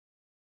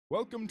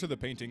Welcome to the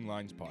Painting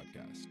Lines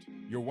Podcast,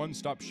 your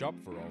one-stop shop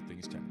for all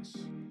things tennis.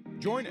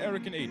 Join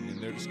Erik and Aidan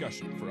in their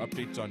discussion for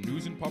updates on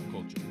news and pop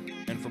culture,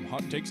 and from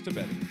hot takes to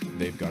betting,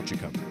 they've got you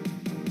covered.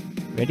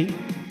 Ready?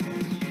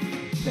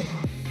 Play.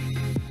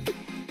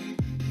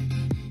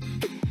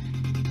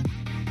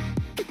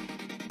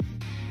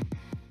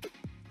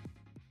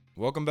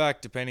 Welcome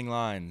back to Painting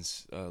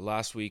Lines.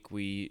 Last week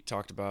we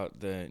talked about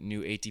the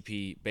new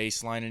ATP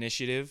Baseline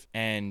Initiative,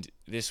 and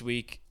this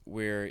week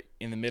we're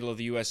in the middle of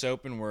the U.S.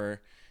 Open. We're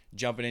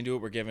jumping into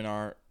it. We're giving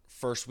our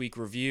first week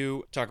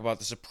review, talk about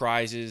the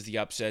surprises, the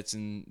upsets,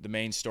 and the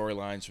main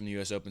storylines from the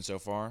U.S. Open so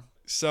far.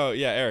 So,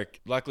 yeah, Erik,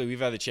 luckily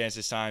we've had the chance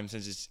this time,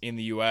 since it's in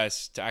the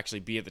U.S., to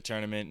actually be at the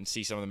tournament and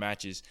see some of the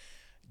matches.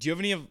 Do you have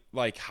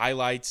any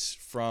highlights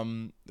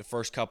from the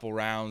first couple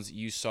rounds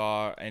you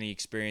saw, any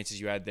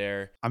experiences you had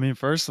there? I mean,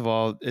 first of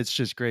all, it's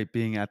just great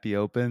being at the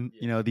Open.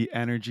 You know, the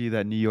energy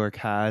that New York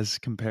has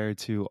compared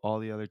to all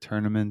the other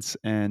tournaments,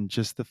 and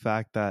just the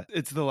fact that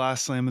it's the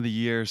last slam of the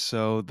year.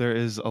 So there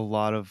is a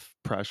lot of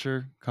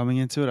pressure coming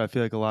into it. I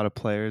feel like a lot of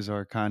players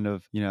are kind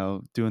of,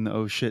 doing the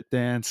oh shit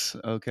dance.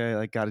 Okay,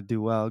 like got to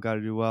do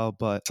well.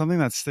 But something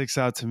that sticks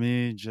out to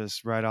me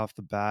just right off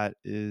the bat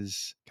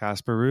is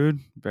Casper Ruud.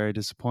 Very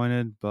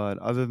disappointed. But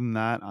other than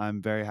that,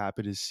 I'm very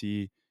happy to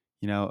see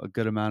a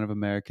good amount of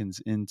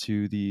Americans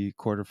into the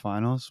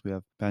quarterfinals. We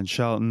have Ben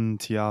Shelton,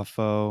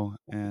 Tiafoe,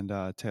 and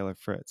Taylor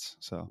Fritz.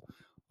 So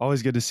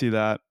always good to see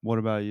that. What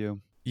about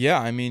you? Yeah,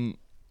 I mean,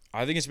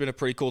 I think it's been a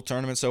pretty cool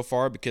tournament so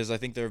far because I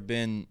think there have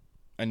been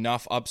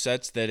enough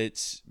upsets that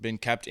it's been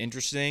kept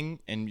interesting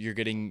and you're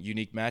getting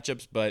unique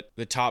matchups, but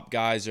the top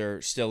guys are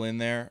still in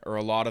there, or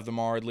a lot of them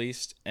are at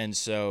least. And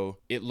so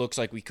it looks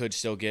like we could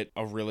still get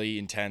a really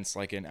intense,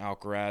 like an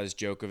Alcaraz,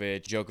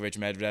 Djokovic,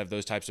 Medvedev,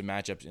 those types of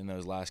matchups in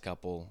those last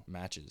couple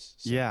matches.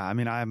 So, yeah, I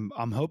mean, I'm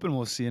hoping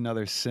we'll see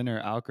another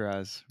Sinner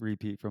Alcaraz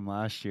repeat from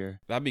last year.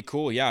 That'd be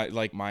cool. Yeah,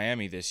 like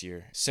Miami this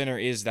year. Sinner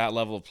is that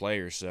level of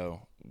player,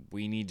 so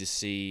we need to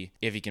see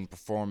if he can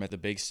perform at the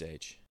big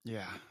stage.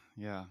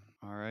 Yeah.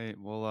 All right.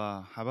 Well,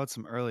 how about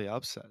some early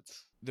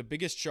upsets? The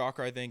biggest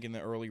shocker, I think, in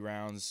the early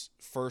rounds,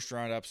 first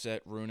round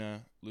upset,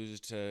 Rune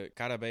loses to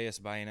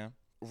Caraballas Baena.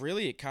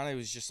 Really, it kind of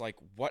was just like,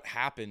 what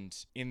happened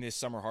in this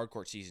summer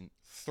hardcourt season?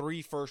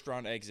 3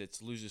 first-round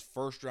exits, loses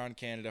first round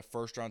Canada,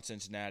 first round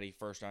Cincinnati,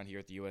 first round here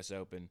at the U.S.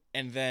 Open,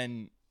 and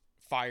then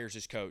fires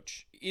his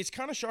coach. It's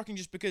kind of shocking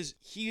just because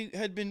he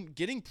had been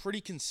getting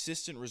pretty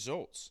consistent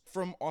results.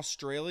 From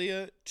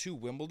Australia to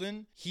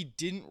Wimbledon, he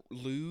didn't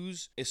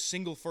lose a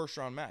single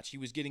first-round match. He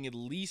was getting at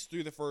least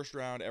through the first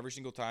round every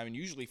single time, and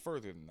usually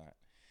further than that.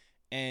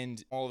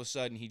 And all of a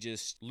sudden, he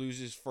just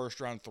loses first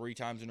round 3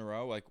 times in a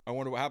row. Like, I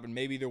wonder what happened.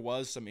 Maybe there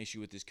was some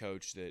issue with his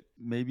coach that...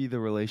 Maybe the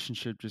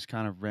relationship just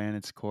kind of ran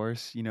its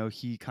course.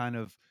 He kind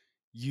of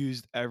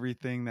used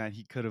everything that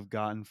he could have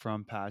gotten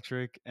from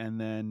Patrick, and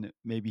then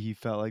maybe he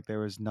felt like there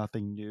was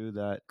nothing new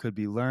that could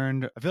be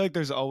learned. I feel like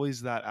there's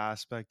always that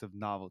aspect of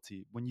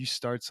novelty. When you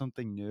start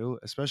something new,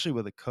 especially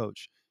with a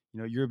coach,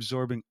 you're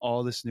absorbing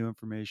all this new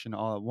information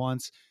all at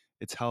once.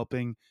 It's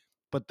helping.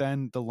 But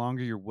then the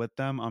longer you're with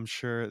them, I'm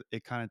sure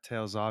it kind of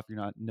tails off. You're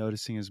not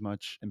noticing as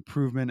much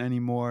improvement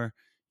anymore.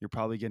 You're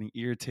probably getting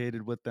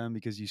irritated with them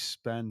because you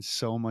spend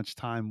so much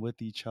time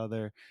with each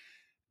other.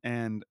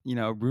 And,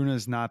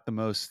 Runa's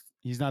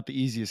he's not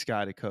the easiest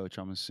guy to coach,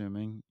 I'm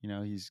assuming.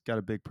 He's got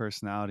a big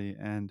personality.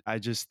 And I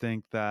just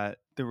think that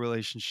the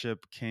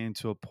relationship came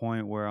to a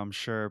point where I'm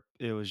sure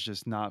it was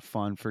just not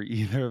fun for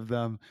either of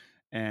them.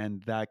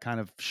 And that kind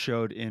of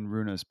showed in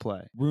Runa's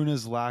play.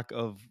 Runa's lack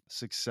of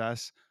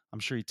success, I'm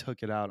sure he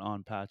took it out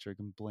on Patrick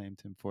and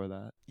blamed him for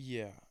that.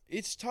 Yeah.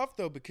 It's tough,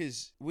 though,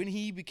 because when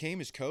he became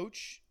his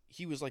coach,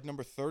 he was like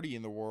number 30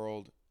 in the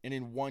world. And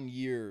in 1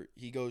 year,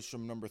 he goes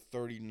from number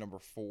 30 to number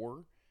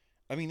 4.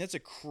 I mean, that's a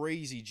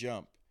crazy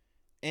jump.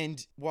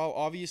 And while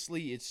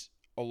obviously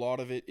a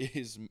lot of it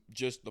is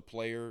just the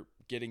player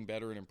getting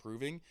better and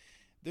improving,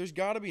 there's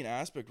got to be an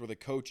aspect where the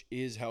coach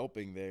is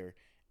helping there.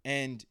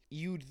 And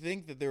you'd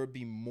think that there would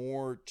be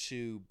more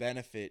to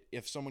benefit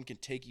if someone can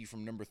take you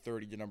from number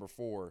 30 to number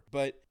 4.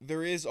 But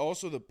there is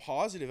also the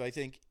positive, I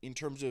think, in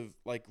terms of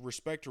like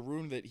respect to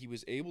Rune, that he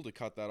was able to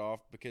cut that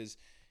off, because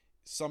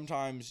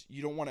sometimes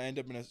you don't want to end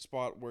up in a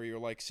spot where you're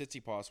like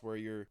Tsitsipas, where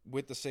you're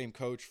with the same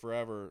coach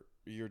forever,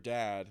 your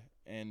dad,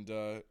 and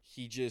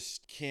he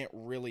just can't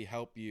really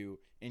help you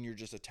and you're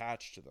just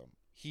attached to them.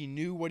 He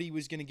knew what he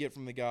was going to get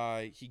from the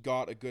guy. He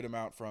got a good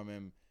amount from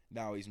him.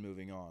 Now he's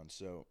moving on.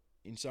 So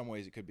in some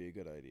ways, it could be a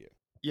good idea.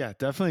 Yeah,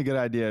 definitely a good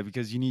idea,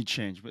 because you need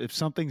change. If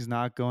something's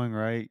not going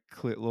right,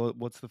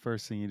 what's the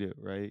first thing you do,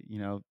 right?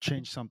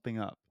 Change something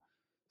up.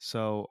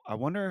 So I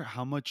wonder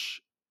how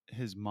much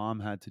his mom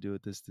had to do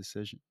with this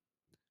decision.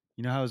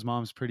 You know how his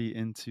mom's pretty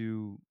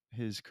into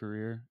his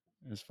career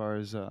as far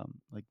as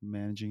like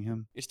managing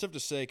him. It's tough to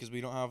say because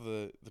we don't have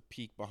the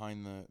peek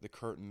behind the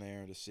curtain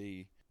there to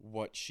see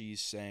what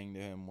she's saying to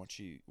him,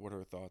 what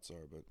her thoughts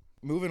are. But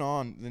moving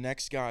on, the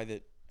next guy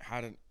that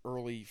had an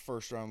early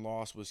first round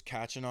loss was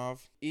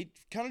Kachanov. It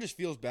kind of just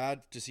feels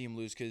bad to see him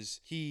lose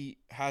because he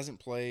hasn't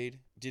played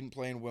didn't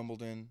play in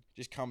Wimbledon,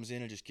 just comes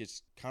in and just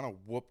gets kind of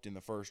whooped in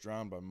the first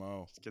round by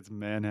Mo. Just gets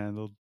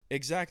manhandled.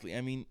 Exactly.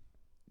 I mean,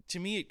 to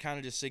me, it kind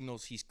of just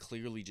signals he's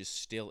clearly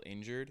just still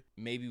injured.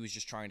 Maybe he was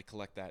just trying to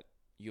collect that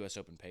U.S.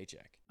 Open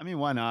paycheck. I mean,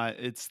 why not?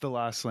 It's the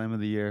last slam of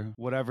the year.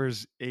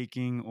 Whatever's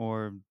aching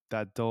or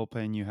that dull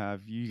pain you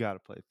have, you got to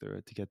play through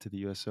it to get to the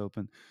U.S.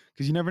 Open.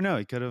 Because you never know.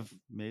 He could have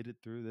made it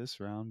through this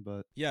round,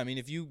 but Yeah, I mean,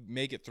 if you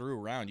make it through a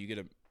round, you get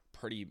a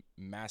pretty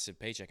massive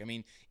paycheck. I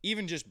mean,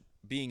 even just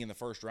being in the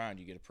first round,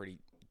 you get a pretty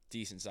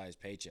decent sized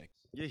paycheck.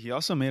 yeah, he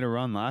also made a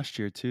run last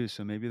year too.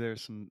 So maybe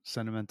there's some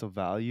sentimental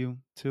value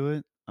to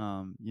it.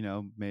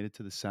 Made it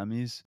to the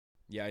semis.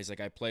 Yeah, he's like,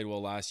 I played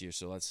well last year,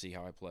 so let's see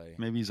how I play.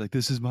 Maybe he's like,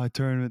 this is my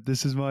tournament.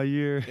 This is my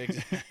year.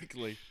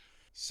 Exactly.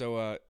 So,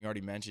 you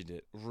already mentioned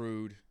it.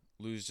 Rude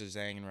loses to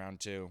Zhang in round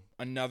 2.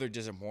 Another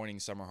disappointing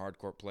summer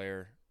hardcourt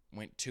player.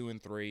 Went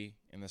 2-3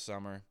 in the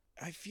summer.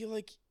 I feel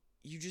like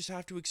you just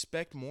have to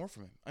expect more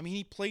from him. I mean,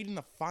 he played in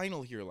the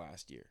final here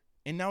last year,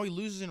 and now he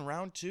loses in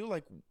round 2.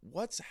 Like,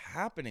 what's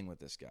happening with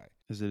this guy?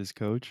 Is it his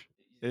coach?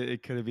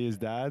 It could be his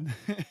dad.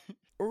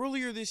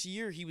 Earlier this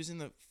year, he was in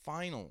the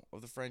final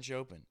of the French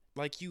Open.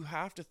 Like, you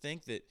have to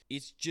think that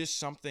it's just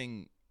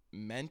something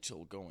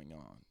mental going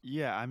on.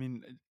 Yeah, I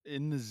mean,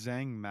 in the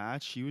Zhang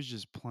match, he was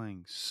just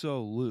playing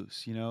so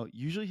loose.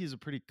 Usually he's a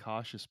pretty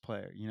cautious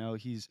player.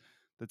 He's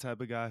the type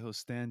of guy who'll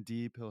stand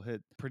deep, he'll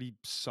hit pretty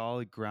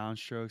solid ground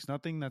strokes,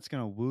 nothing that's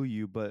gonna woo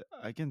you. But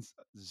against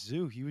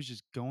Zhu, he was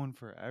just going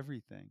for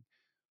everything,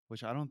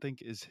 which I don't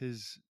think is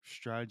his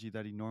strategy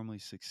that he normally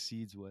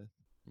succeeds with.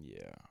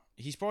 Yeah.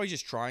 He's probably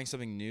just trying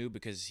something new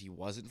because he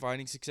wasn't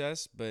finding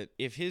success. But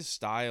if his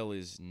style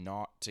is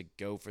not to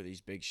go for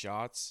these big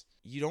shots,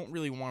 you don't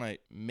really want to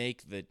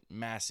make the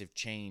massive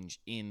change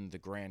in the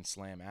Grand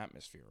Slam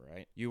atmosphere,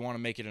 right? You want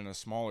to make it in a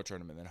smaller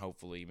tournament, then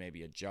hopefully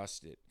maybe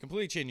adjust it.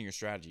 Completely changing your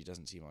strategy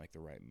doesn't seem like the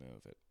right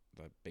move at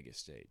the biggest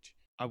stage.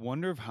 I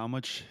wonder if how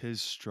much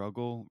his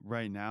struggle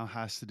right now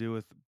has to do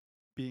with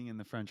being in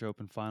the French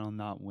Open final,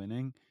 not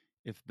winning.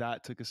 If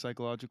that took a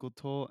psychological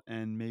toll,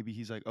 and maybe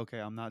he's like, okay,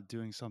 I'm not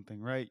doing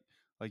something right.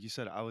 Like you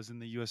said, I was in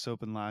the US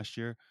Open last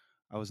year.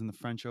 I was in the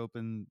French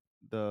Open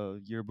the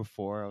year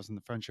before. I was in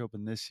the French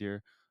Open this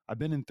year. I've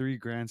been in 3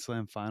 Grand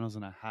Slam finals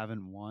and I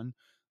haven't won.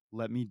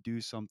 Let me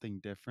do something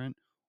different.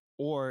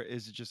 Or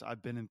is it just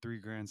I've been in 3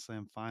 Grand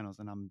Slam finals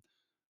and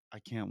I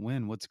can't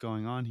win. What's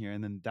going on here?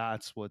 And then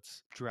that's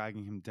what's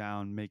dragging him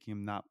down, making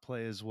him not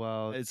play as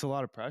well. It's a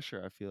lot of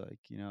pressure, I feel like,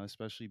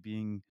 especially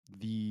being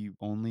the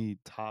only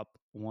top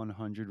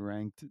 100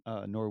 ranked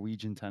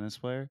Norwegian tennis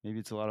player. Maybe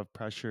it's a lot of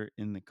pressure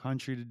in the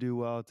country to do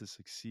well, to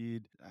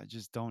succeed. I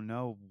just don't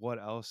know what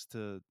else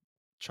to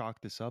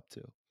chalk this up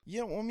to.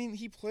 Yeah, well, I mean,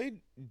 he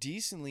played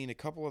decently in a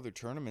couple other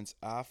tournaments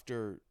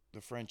after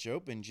the French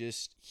Open.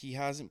 Just he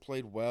hasn't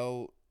played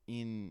well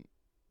in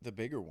the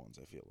bigger ones,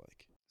 I feel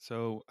like.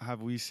 So,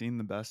 have we seen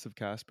the best of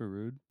Casper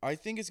Ruud? I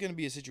think it's going to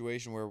be a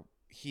situation where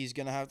he's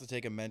going to have to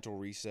take a mental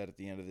reset at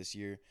the end of this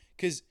year.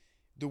 Because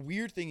the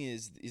weird thing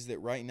is that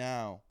right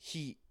now,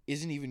 he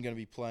isn't even going to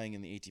be playing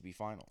in the ATP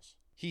finals.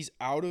 He's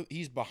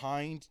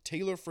behind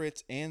Taylor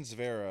Fritz and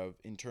Zverev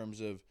in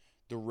terms of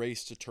the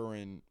race to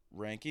Turin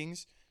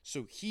rankings.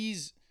 So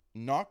he's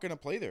not going to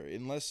play there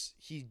unless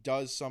he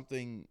does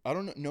something. I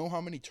don't know how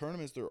many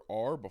tournaments there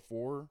are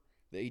before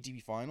the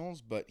ATP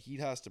finals, but he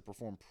has to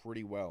perform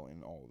pretty well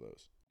in all of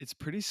those. It's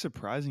pretty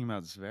surprising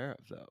about Zverev,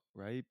 though,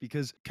 right?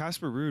 Because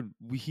Casper Ruud,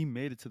 he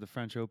made it to the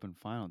French Open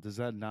final. Does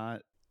that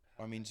not?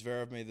 I mean,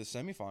 Zverev made the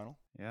semifinal.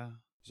 Yeah.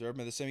 Zverev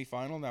made the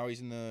semifinal. Now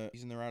he's in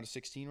the round of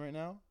 16 right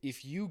now.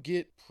 If you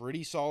get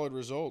pretty solid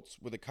results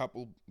with a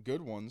couple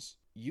good ones,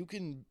 you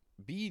can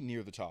be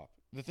near the top.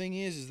 The thing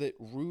is that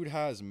Ruud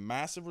has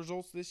massive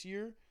results this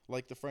year,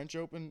 like the French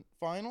Open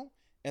final,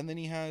 and then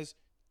he has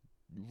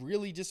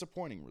really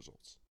disappointing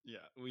results. Yeah,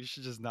 we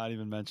should just not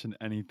even mention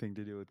anything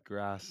to do with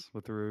grass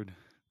with Ruud.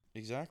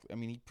 Exactly. I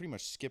mean, he pretty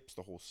much skips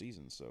the whole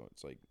season, so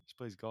it's like... Just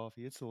plays golf.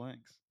 He hits the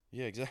links.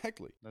 Yeah,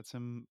 exactly. That's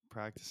him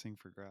practicing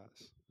for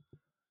grass.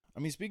 I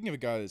mean, speaking of a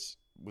guy that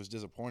was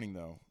disappointing,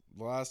 though,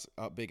 the last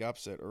big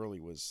upset early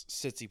was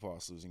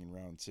Tsitsipas losing in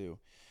round 2.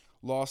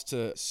 Lost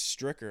to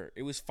Stricker.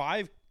 It was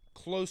 5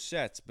 close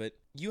sets, but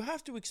you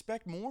have to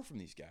expect more from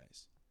these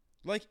guys.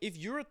 Like, if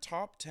you're a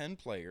top 10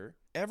 player,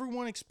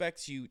 everyone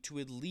expects you to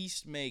at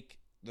least make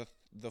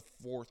the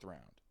 4th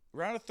round.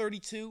 Round of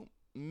 32,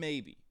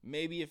 maybe.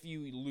 Maybe if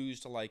you lose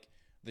to, like,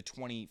 the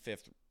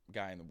 25th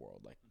guy in the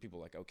world. Like, people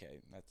are like,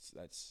 okay,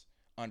 that's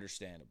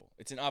understandable.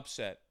 It's an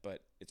upset, but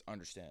it's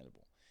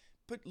understandable.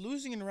 But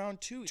losing in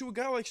round 2 to a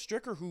guy like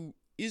Stricker who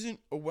isn't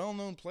a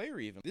well-known player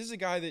even. This is a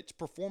guy that's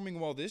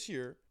performing well this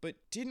year, but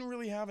didn't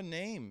really have a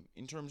name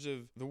in terms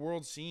of the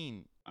world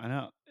scene. I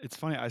know. It's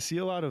funny. I see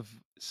a lot of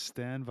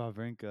Stan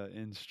Wawrinka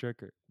in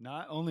Stricker.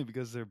 Not only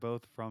because they're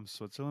both from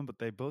Switzerland, but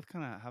they both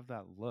kind of have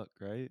that look,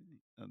 right?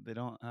 They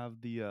don't have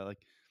the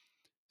like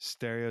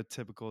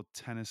stereotypical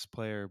tennis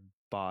player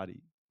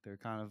body. They're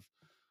kind of a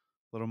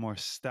little more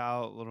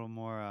stout, a little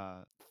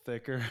more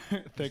thicker,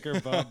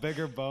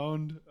 bigger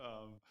boned.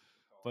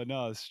 But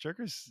no,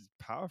 Stricker's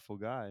a powerful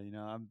guy.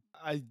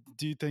 I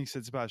do think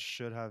Tsitsipas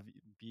should have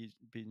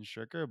beaten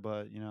Stricker,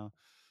 but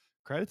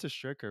credit to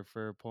Stricker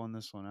for pulling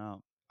this one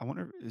out. I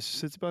wonder, is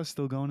Tsitsipas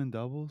still going in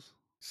doubles?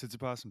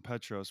 Tsitsipas and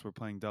Petros were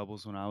playing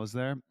doubles when I was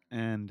there,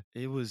 and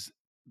it was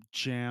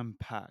jam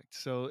packed.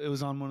 So it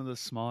was on one of the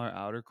smaller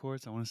outer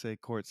courts. I want to say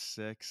court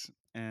 6,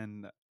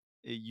 and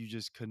you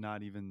just could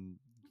not even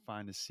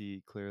find a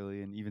seat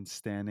clearly. And even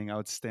standing, I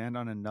would stand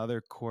on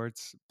another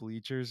court's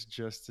bleachers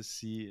just to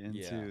see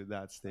into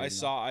that stadium.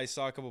 I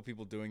saw a couple of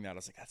people doing that. I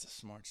was like, that's a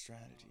smart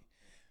strategy.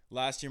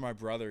 Last year, my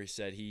brother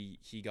said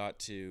he got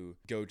to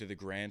go to the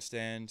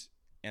grandstand,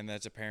 and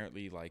that's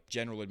apparently like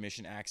general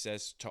admission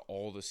access to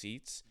all the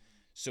seats.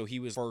 So he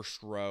was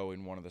first row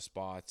in one of the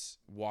spots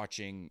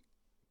watching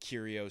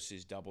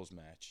Kyrgios's doubles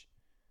match.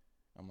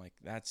 I'm like,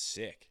 that's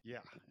sick. Yeah,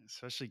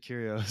 especially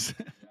Kyrgios.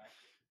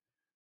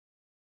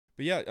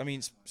 But yeah, I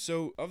mean,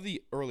 so of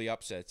the early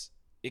upsets,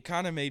 it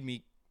kind of made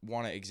me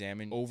want to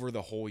examine over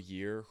the whole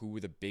year who were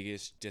the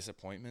biggest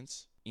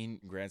disappointments in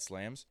Grand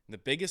Slams. And the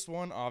biggest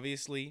one,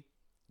 obviously,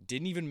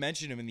 didn't even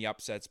mention him in the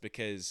upsets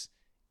because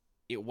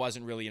it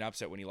wasn't really an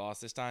upset when he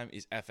lost this time,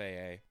 is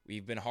FAA.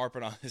 We've been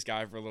harping on this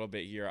guy for a little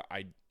bit here.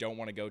 I don't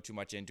want to go too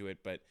much into it,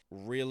 but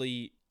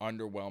really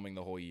underwhelming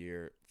the whole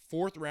year.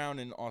 4th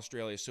round in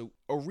Australia, so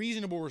a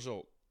reasonable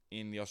result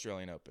in the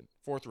Australian Open.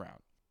 4th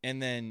round.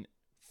 And then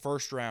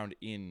 1st round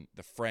in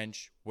the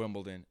French,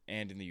 Wimbledon,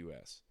 and in the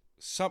U.S.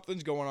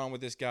 Something's going on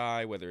with this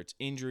guy, whether it's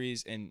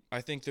injuries, and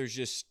I think there's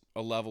just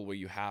a level where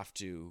you have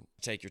to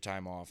take your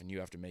time off and you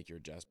have to make your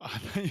adjustments. I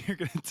thought you were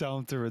going to tell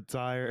him to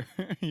retire.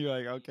 You're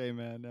like, okay,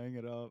 man, hang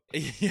it up.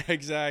 Yeah,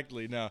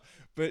 exactly. No,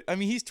 but I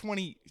mean, he's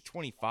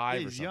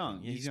 25 or something.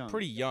 Young. He's young.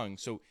 Pretty young.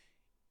 So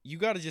you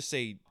got to just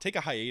say, take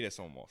a hiatus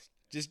almost.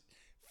 Just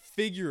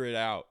figure it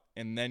out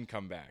and then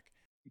come back.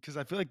 Because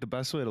I feel like the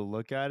best way to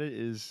look at it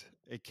is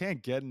it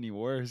can't get any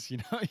worse. You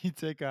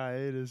take a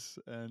hiatus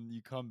and you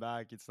come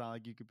back. It's not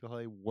like you could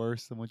play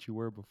worse than what you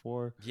were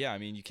before. Yeah, I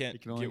mean, you can't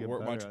get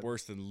much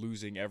worse than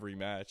losing every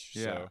match.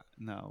 Yeah, so.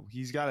 No.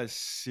 He's got to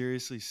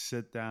seriously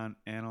sit down,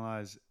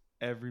 analyze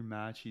every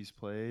match he's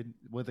played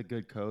with a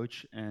good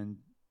coach and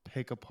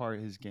pick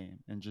apart his game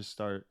and just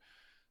start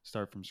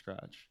from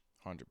scratch.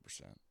 100%.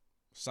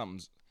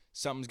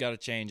 Something's got to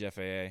change,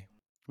 FAA.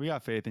 We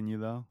got faith in you,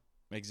 though.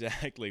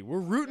 Exactly. We're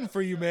rooting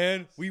for you,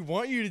 man. We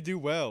want you to do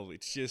well.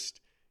 It's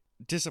just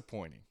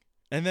disappointing.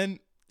 And then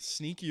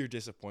sneakier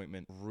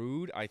disappointment.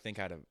 Rude, I think,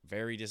 had a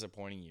very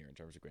disappointing year in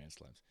terms of Grand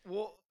Slams.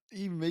 Well,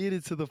 he made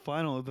it to the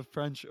final of the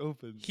French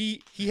Open.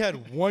 He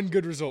had one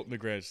good result in the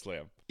Grand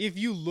Slam. If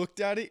you looked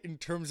at it in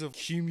terms of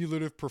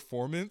cumulative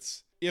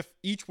performance, if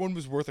each one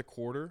was worth a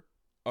quarter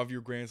of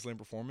your Grand Slam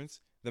performance,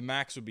 the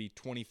max would be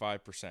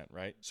 25%,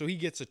 right? So he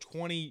gets a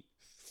 24%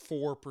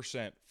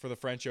 for the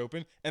French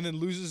Open and then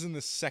loses in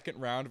the second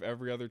round of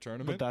every other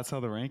tournament. But that's how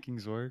the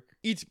rankings work.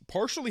 It's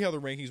partially how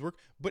the rankings work,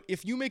 but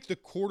if you make the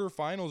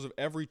quarterfinals of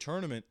every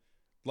tournament,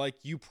 like,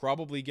 you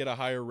probably get a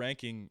higher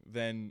ranking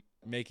than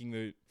making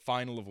the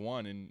final of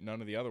one and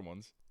none of the other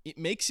ones. It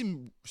makes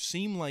him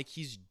seem like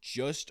he's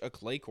just a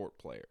clay court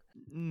player.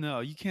 No,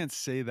 you can't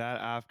say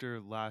that after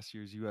last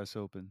year's U.S.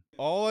 Open.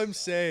 All I'm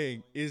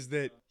saying is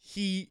that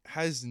he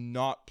has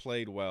not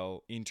played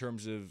well in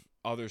terms of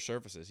other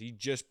surfaces. He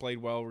just played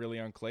well really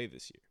on clay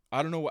this year.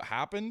 I don't know what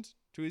happened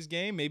to his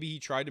game. Maybe he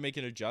tried to make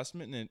an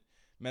adjustment and it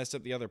messed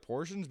up the other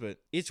portions, but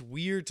it's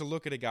weird to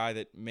look at a guy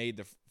that made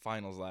the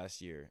finals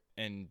last year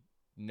and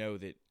know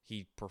that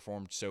he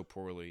performed so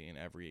poorly in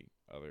every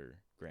other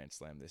Grand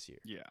Slam this year.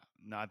 Yeah.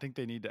 No, I think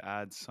they need to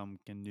add some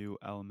new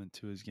element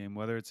to his game,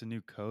 whether it's a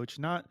new coach,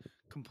 not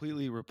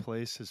completely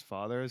replace his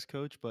father as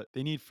coach, but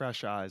they need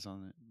fresh eyes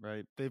on it,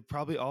 right? They've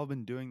probably all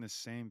been doing the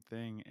same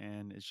thing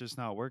and it's just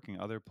not working.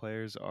 Other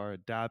players are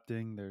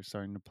adapting. They're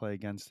starting to play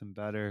against him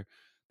better.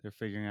 They're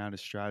figuring out a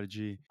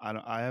strategy.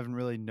 I haven't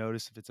really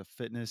noticed if it's a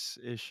fitness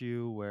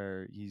issue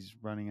where he's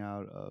running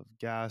out of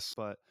gas,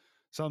 but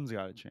something's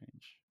got to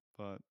change.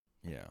 But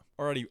yeah.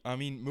 Alrighty, I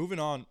mean, moving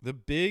on. The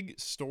big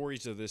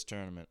stories of this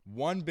tournament.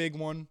 One big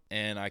one,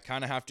 and I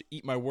kind of have to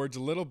eat my words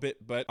a little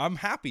bit, but I'm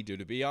happy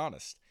to be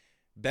honest.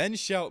 Ben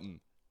Shelton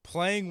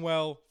playing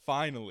well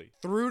finally.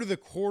 Through to the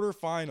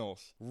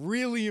quarterfinals.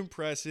 Really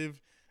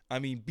impressive. I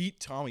mean, beat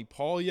Tommy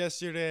Paul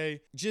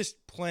yesterday.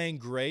 Just playing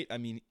great. I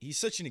mean, he's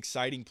such an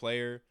exciting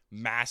player.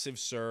 Massive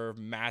serve,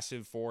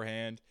 massive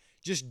forehand.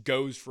 Just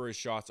goes for his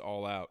shots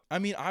all out. I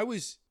mean, I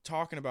was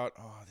talking about,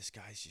 this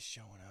guy's just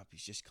showing up.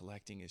 He's just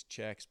collecting his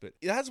checks. But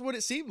that's what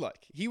it seemed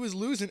like. He was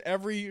losing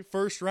every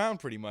first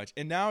round pretty much.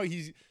 And now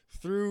he's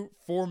through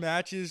 4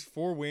 matches,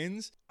 4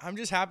 wins. I'm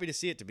just happy to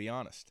see it, to be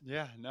honest.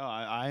 Yeah, no,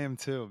 I am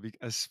too.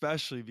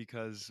 Especially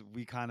because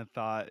we kind of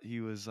thought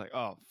he was like,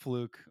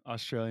 fluke,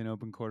 Australian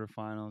Open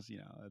quarterfinals.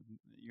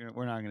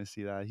 We're not going to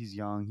see that. He's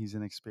young. He's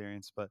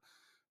inexperienced. But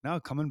now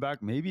coming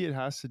back, maybe it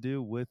has to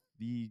do with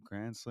the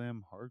Grand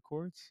Slam hard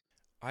courts.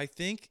 I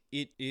think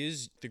it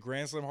is the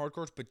Grand Slam hard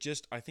courts, but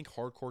just I think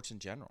hard courts in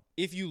general.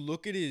 If you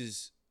look at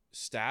his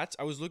stats,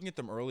 I was looking at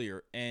them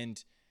earlier,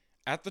 and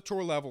at the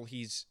tour level,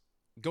 he's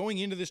Going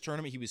into this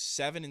tournament, he was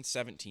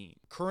 7-17.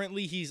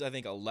 Currently, he's I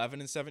think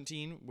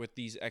 11-17 with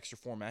these extra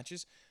 4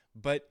 matches,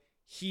 but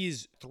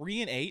he's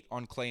 3-8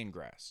 on clay and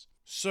grass.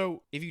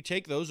 So if you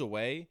take those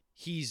away,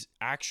 he's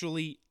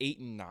actually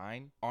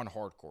 8-9 on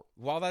hard court.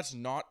 While that's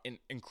not an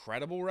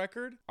incredible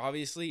record,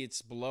 obviously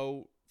it's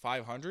below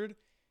 500.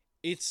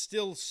 It's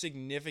still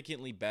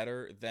significantly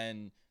better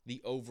than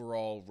the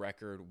overall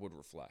record would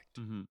reflect.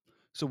 Mm-hmm.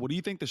 So what do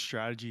you think the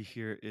strategy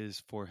here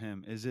is for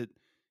him? Is it,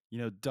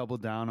 double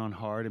down on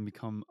hard and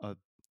become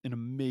an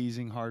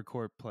amazing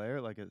hardcore player,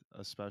 like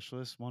a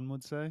specialist, one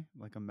would say,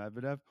 like a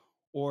Medvedev,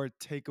 or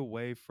take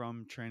away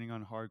from training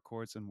on hard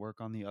courts and work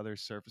on the other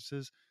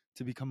surfaces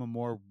to become a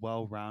more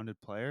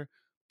well-rounded player,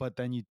 but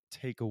then you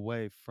take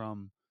away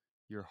from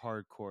your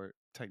hard court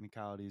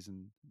technicalities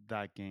in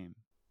that game?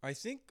 I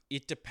think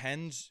it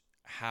depends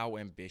how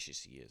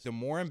ambitious he is. The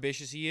more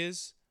ambitious he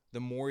is, the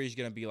more he's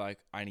going to be like,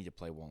 I need to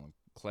play well in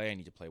clay, I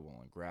need to play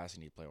well in grass, I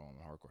need to play well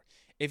in hardcore.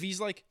 If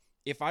he's like,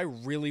 if I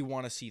really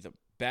want to see the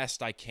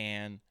best I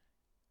can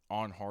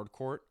on hard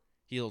court,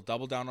 he'll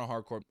double down on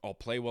hard court. I'll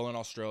play well in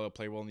Australia, I'll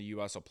play well in the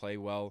US, I'll play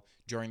well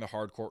during the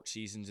hard court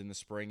seasons in the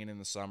spring and in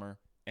the summer.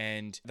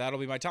 And that'll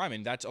be my time.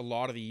 And that's a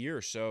lot of the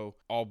year. So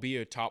I'll be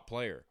a top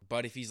player.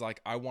 But if he's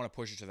like, I want to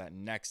push it to that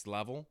next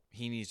level,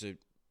 he needs to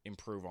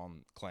improve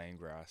on clay and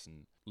grass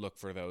and look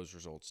for those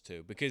results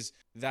too, because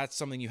that's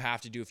something you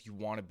have to do if you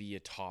want to be a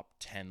top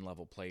 10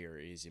 level player,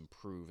 is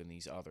improve in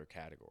these other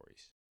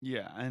categories.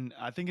 Yeah, and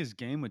I think his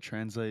game would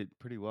translate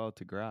pretty well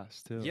to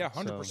grass too. Yeah,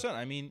 100%.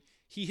 I mean,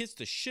 he hits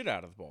the shit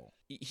out of the ball.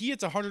 He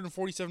hits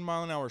 147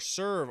 mile an hour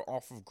serve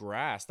off of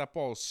grass. That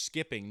ball is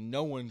skipping.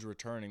 No one's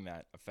returning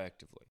that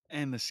effectively.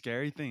 And the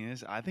scary thing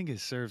is, I think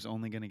his serve's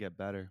only going to get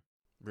better.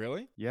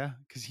 Really? Yeah,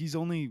 because he's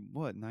only,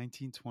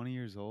 19, 20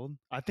 years old?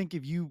 I think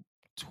if you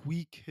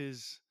tweak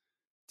his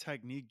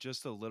technique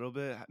just a little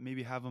bit,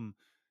 maybe have him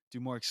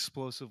do more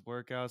explosive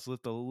workouts,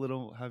 lift a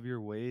little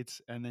heavier weights,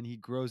 and then he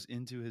grows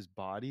into his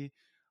body.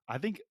 I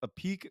think a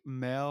peak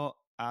male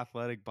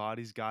athletic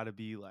body's got to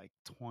be like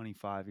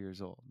 25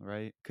 years old,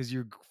 right? Because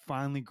you're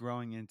finally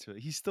growing into it.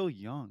 He's still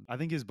young. I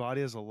think his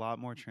body has a lot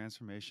more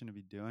transformation to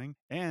be doing,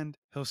 and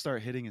he'll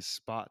start hitting his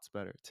spots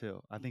better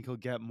too. I think he'll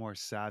get more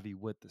savvy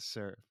with the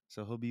serve.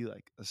 So he'll be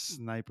like a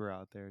sniper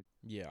out there.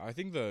 Yeah, I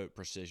think the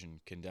precision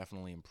can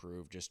definitely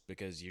improve just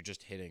because you're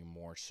just hitting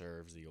more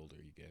serves the older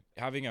you get.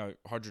 Having a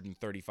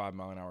 135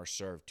 mile an hour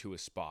serve to a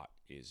spot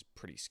is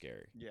pretty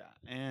scary. Yeah,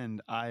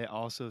 and I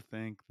also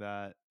think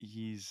that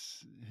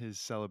his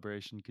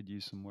celebration could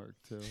use some work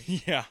too.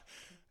 Yeah,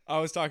 I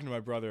was talking to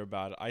my brother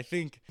about it. I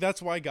think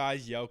that's why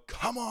guys yell,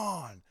 "Come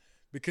on,"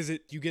 because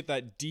you get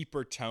that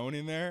deeper tone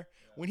in there.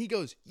 When he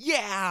goes,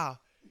 "Yeah,"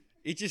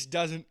 it just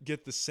doesn't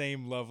get the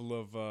same level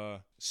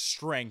of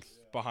strength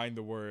behind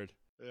the word.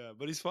 Yeah,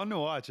 but he's fun to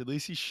watch. At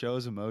least he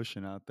shows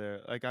emotion out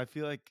there. Like, I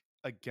feel like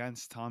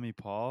against Tommy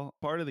Paul,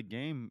 part of the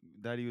game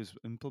that he was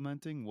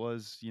implementing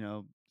was,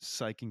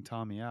 psyching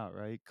Tommy out,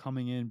 right?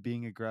 Coming in,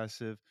 being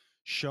aggressive,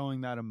 showing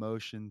that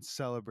emotion,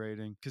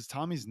 celebrating. Because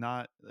Tommy's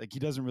not, like, he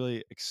doesn't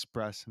really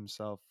express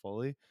himself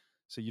fully.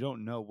 So you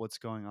don't know what's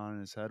going on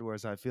in his head.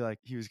 Whereas I feel like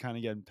he was kind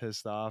of getting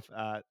pissed off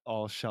at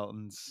all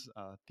Shelton's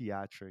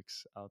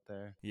theatrics out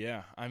there.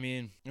 Yeah, I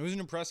mean, it was an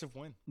impressive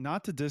win.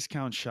 Not to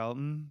discount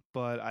Shelton,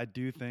 but I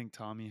do think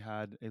Tommy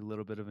had a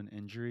little bit of an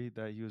injury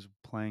that he was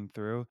playing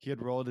through. He had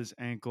rolled his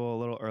ankle a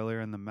little earlier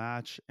in the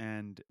match,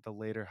 and the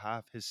later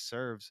half, his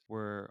serves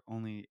were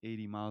only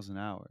 80 miles an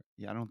hour.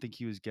 Yeah, I don't think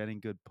he was getting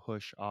good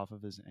push off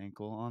of his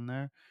ankle on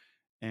there,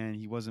 and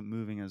he wasn't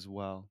moving as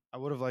well. I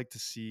would have liked to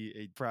see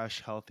a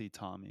fresh, healthy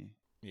Tommy.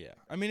 Yeah,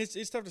 I mean,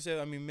 it's tough to say.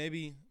 I mean,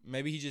 maybe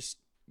he just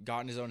got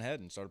in his own head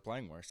and started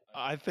playing worse.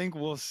 I think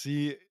we'll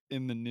see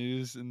in the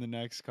news in the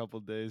next couple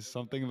of days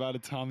something about a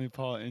Tommy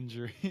Paul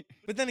injury.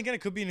 But then again,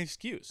 it could be an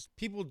excuse.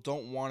 People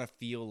don't want to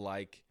feel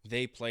like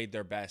they played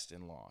their best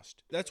and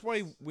lost. That's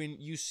why when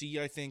you see,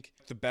 I think,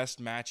 the best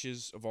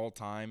matches of all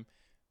time,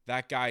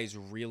 that guy is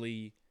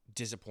really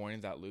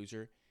disappointed, that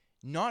loser.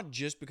 Not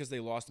just because they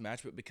lost the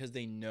match, but because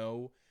they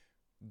know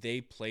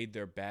they played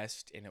their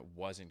best and it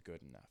wasn't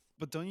good enough.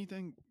 But don't you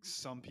think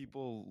some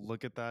people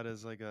look at that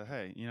as like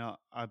hey,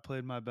 I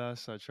played my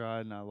best, I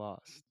tried, and I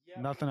lost.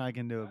 Yeah, nothing I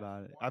can do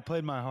about it. I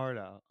played my heart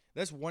out.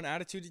 That's one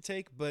attitude to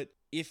take, but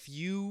if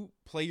you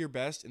play your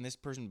best and this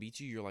person beats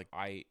you, you're like,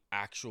 I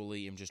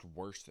actually am just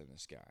worse than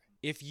this guy.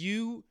 If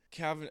you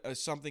have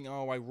something,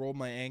 I rolled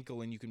my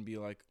ankle, and you can be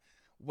like,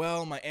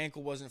 well, my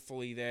ankle wasn't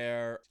fully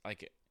there,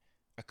 like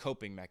a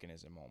coping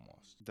mechanism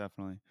almost.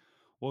 Definitely.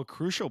 Well, a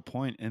crucial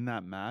point in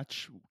that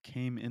match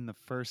came in the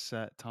first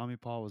set. Tommy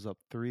Paul was up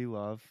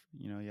 3-love.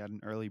 He had an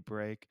early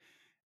break,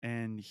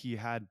 and he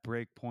had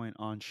break point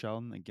on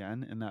Shelton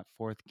again in that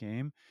fourth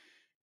game.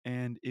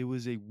 And it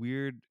was a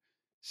weird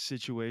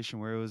situation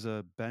where it was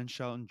a Ben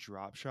Shelton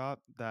drop shot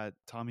that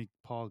Tommy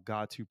Paul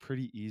got to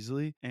pretty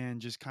easily and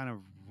just kind of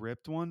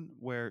ripped one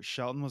where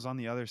Shelton was on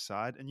the other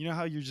side. And you know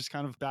how you're just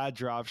kind of bad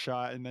drop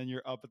shot and then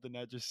you're up at the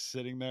net just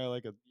sitting there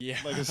like a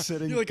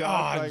sitting you're like,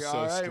 duck. I'm so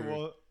all right, screwed.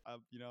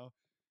 well,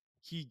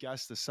 he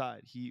guessed the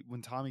side.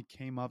 When Tommy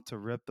came up to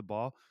rip the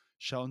ball,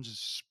 Shelton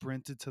just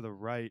sprinted to the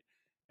right.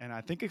 And I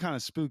think it kind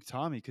of spooked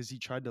Tommy because he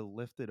tried to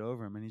lift it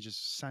over him and he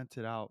just sent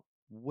it out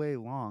way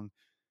long.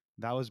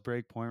 That was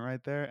break point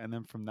right there. And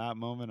then from that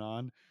moment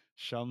on,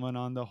 Shelton went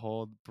on to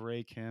hold,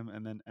 break him,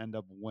 and then end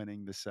up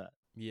winning the set.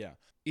 Yeah.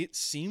 It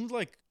seemed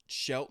like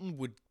Shelton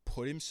would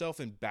put himself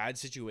in bad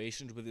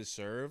situations with his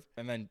serve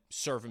and then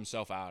serve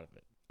himself out of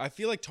it. I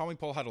feel like Tommy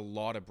Paul had a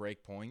lot of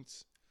break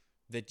points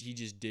that he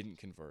just didn't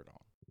convert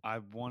on. I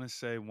want to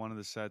say one of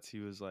the sets he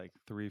was like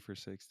 3 for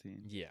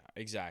 16. Yeah,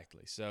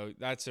 exactly. So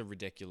that's a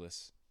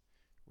ridiculous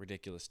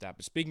stat.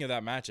 But speaking of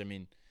that match, I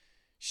mean,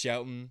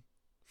 Shelton,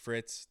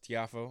 Fritz,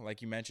 Tiafoe,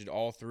 like you mentioned,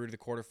 all through to the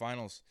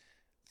quarterfinals.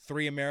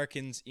 3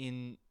 Americans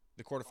in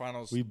the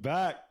quarterfinals. We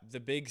back.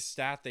 The big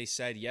stat they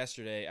said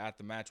yesterday at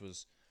the match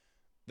was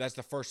that's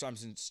the first time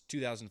since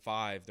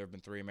 2005 there have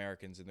been 3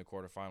 Americans in the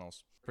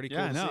quarterfinals. Pretty cool.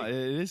 Yeah, to no, see. it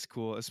is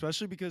cool,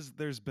 especially because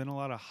there's been a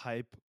lot of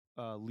hype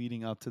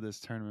leading up to this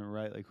tournament,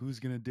 right? Like who's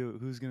gonna do it?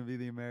 Who's gonna be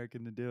the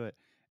American to do it?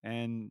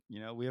 And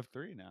we have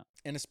 3 now.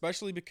 And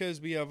especially because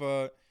we have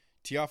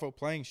Tiafoe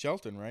playing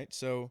Shelton, right?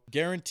 So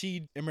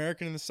guaranteed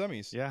American in the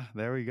semis. Yeah,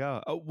 there we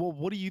go. Oh, well,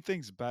 what do you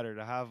think's better,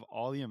 to have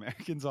all the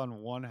Americans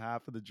on one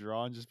half of the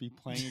draw and just be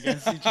playing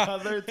against each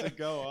other to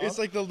go up? It's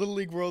like the Little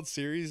League World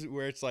Series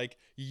where it's like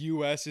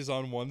U.S. is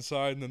on one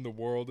side and then the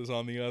world is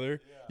on the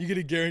other. Yeah. You get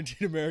a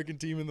guaranteed American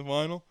team in the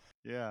final.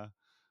 Yeah,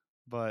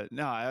 but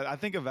no, I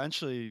think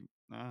eventually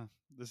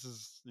this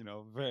is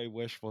very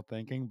wishful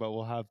thinking, but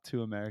we'll have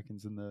 2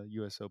 Americans in the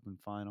U.S. Open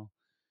final.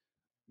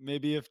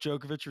 Maybe if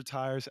Djokovic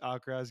retires,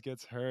 Alcaraz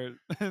gets hurt,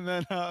 and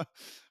then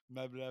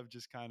Medvedev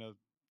just kind of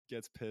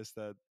gets pissed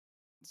at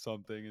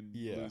something and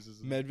loses.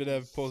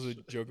 Medvedev pulls a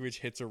Djokovic,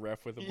 hits a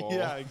ref with a ball.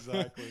 Yeah,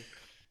 exactly.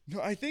 No,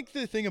 I think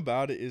the thing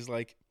about it is,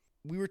 like,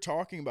 we were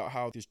talking about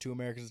how there's 2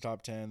 Americans in the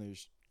top 10.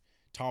 There's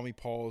Tommy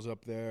Paul's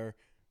up there.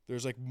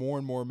 There's like more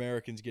and more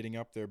Americans getting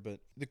up there, but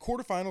the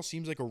quarterfinal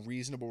seems like a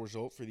reasonable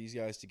result for these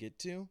guys to get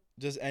to.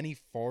 Does any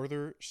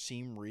farther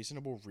seem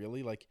reasonable,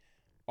 really? Like,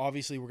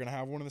 obviously, we're going to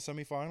have one in the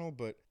semifinal,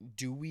 but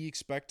do we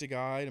expect a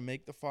guy to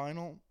make the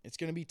final? It's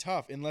going to be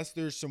tough unless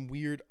there's some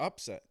weird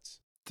upsets.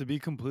 To be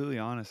completely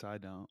honest, I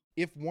don't.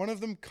 If one of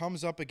them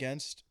comes up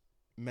against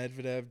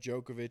Medvedev,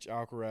 Djokovic,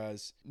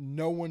 Alcaraz,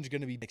 no one's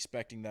going to be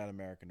expecting that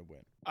American to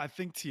win. I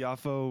think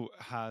Tiafoe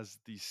has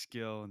the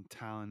skill and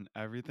talent,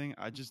 everything.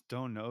 I just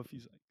don't know if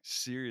he's like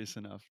serious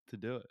enough to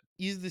do it.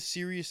 Is the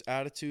serious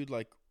attitude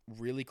like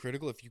really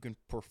critical if you can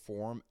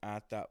perform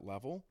at that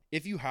level?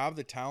 If you have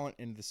the talent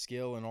and the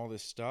skill and all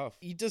this stuff,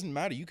 it doesn't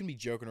matter. You can be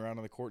joking around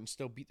on the court and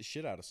still beat the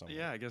shit out of someone.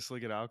 Yeah, I guess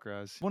look at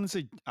Alcaraz. I wouldn't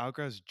say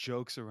Alcaraz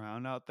jokes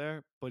around out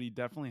there, but he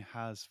definitely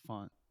has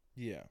fun.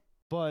 Yeah.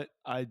 But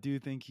I do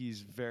think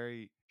he's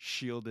very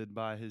shielded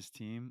by his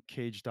team,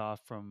 caged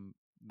off from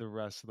the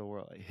rest of the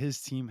world. Like,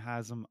 his team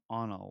has him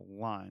on a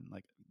line.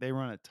 Like, they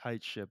run a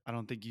tight ship. I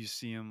don't think you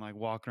see him like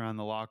walking around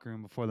the locker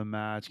room before the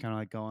match, kind of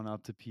like going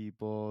up to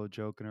people,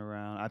 joking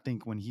around. I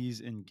think when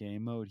he's in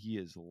game mode, he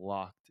is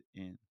locked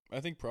in. I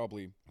think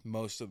probably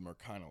most of them are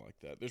kind of like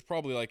that. There's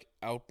probably like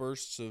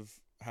outbursts of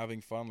having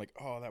fun, like,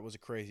 oh, that was a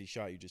crazy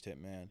shot you just hit,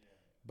 man.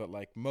 But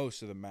like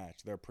most of the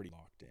match, they're pretty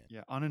locked in.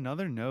 Yeah. On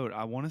another note,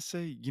 I want to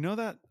say,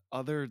 that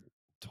other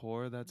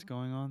tour that's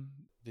going on?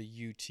 The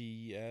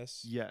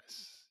UTS?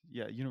 Yes.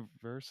 Yeah.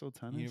 Universal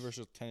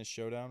Tennis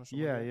Showdown or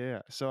something?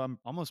 Yeah. So I'm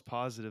almost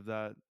positive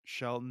that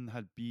Shelton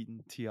had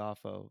beaten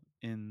Tiafoe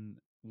in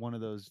one of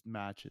those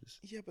matches.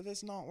 Yeah, but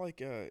that's not like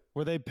a...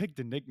 Where they picked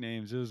the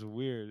nicknames. It was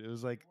weird. It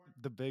was like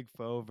the Big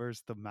Foe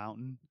versus the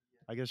Mountain.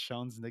 I guess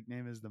Shelton's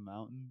nickname is the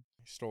Mountain.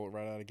 He stole it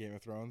right out of Game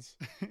of Thrones.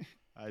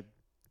 I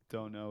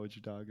don't know what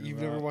you're talking about.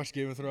 You've never watched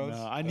Game of Thrones?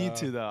 No, I need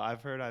to, though.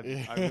 I've heard I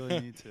really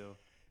need to.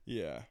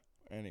 Yeah.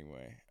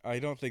 Anyway, I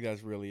don't think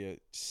that's really a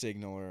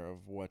signaler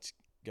of what's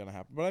going to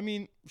happen. But, I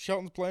mean,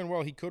 Shelton's playing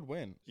well. He could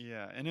win.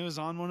 Yeah, and it was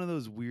on one of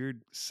those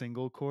weird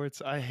single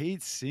courts. I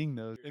hate seeing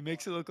those. It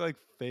makes it look like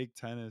fake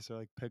tennis or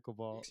like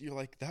pickleball. You're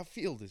like, that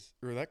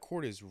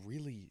court is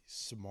really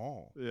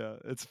small. Yeah,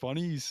 it's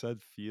funny you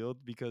said field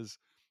because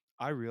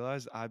I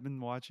realized I've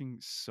been watching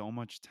so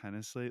much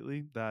tennis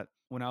lately that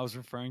when I was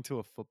referring to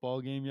a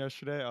football game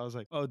yesterday, I was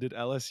like, oh, did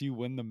LSU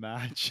win the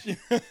match?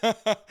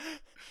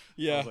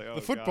 Yeah, like, oh,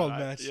 the football God,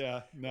 match.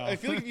 No. I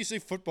feel like if you say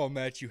football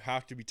match, you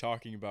have to be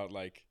talking about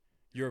like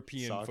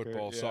European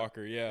football,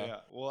 soccer. Yeah.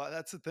 Well,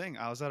 that's the thing.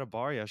 I was at a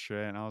bar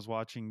yesterday and I was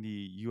watching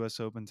the U.S.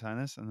 Open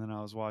tennis and then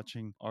I was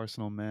watching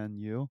Arsenal Man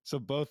U. So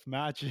both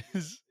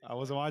matches, I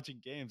wasn't watching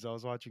games. I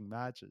was watching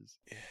matches.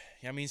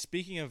 Yeah, I mean,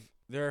 speaking of,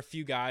 there are a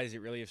few guys that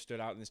really have stood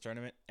out in this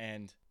tournament,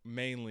 and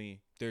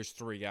mainly there's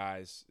 3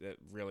 guys that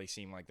really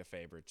seem like the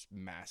favorites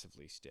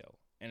massively still,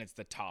 and it's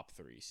the top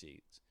 3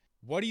 seeds.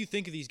 What do you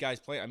think of these guys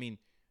play? I mean,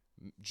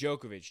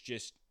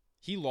 Djokovic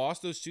he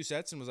lost those 2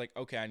 sets and was like,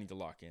 okay, I need to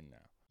lock in now.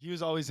 He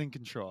was always in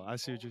control. I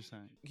see what you're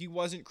saying. He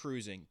wasn't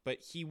cruising, but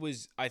he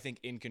was, I think,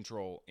 in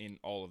control in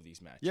all of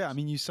these matches. Yeah, I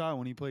mean, you saw it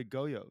when he played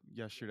Goyo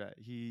yesterday.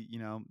 He,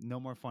 no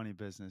more funny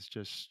business,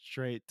 just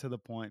straight to the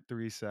point,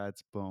 3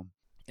 sets, boom.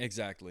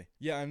 Exactly.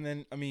 Yeah, and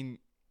then, I mean,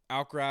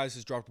 Alcaraz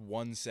has dropped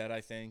 1 set,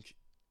 I think,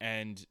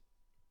 and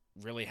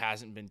really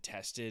hasn't been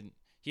tested.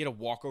 He had a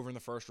walkover in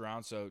the first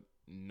round, so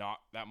not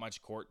that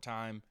much court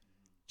time.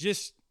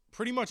 Just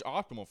pretty much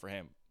optimal for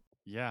him.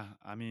 Yeah,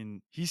 I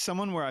mean, he's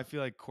someone where I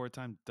feel like court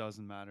time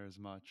doesn't matter as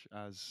much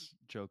as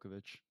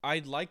Djokovic.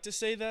 I'd like to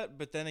say that,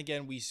 but then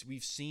again,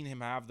 we've seen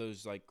him have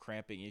those like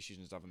cramping issues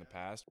and stuff in the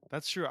past.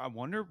 That's true. I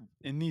wonder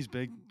in these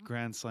big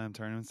Grand Slam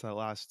tournaments that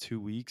last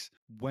 2 weeks,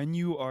 when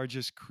you are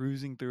just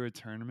cruising through a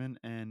tournament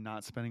and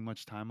not spending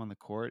much time on the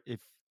court, if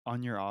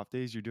on your off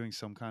days you're doing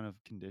some kind of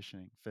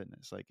conditioning,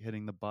 fitness, like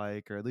hitting the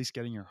bike or at least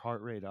getting your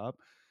heart rate up.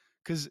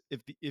 Because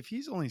if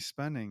he's only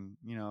spending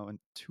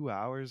 2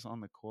 hours on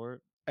the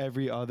court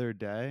every other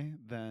day,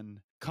 then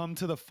come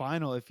to the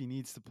final if he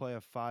needs to play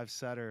a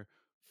 5-setter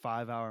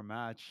 5-hour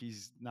match,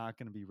 he's not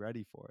going to be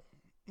ready for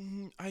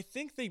it. I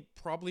think they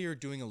probably are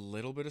doing a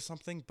little bit of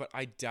something, but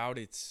I doubt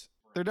it's.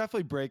 They're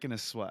definitely breaking a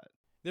sweat.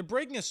 They're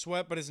breaking a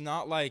sweat, but it's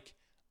not like,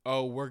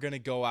 oh, we're gonna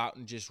go out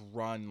and just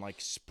run like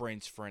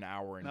sprints for an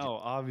hour. And No,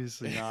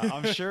 obviously not.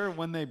 I'm sure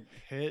when they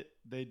hit,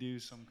 they do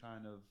some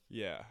kind of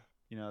yeah.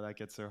 that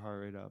gets their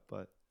heart rate up.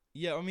 But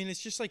Yeah, I mean,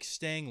 it's just like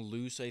staying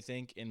loose, I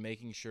think, and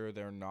making sure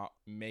they're not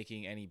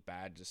making any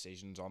bad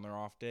decisions on their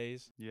off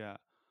days. yeah,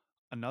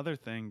 another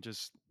thing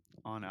just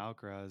on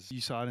Alcaraz,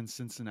 you saw it in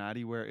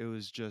Cincinnati where it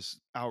was just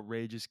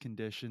outrageous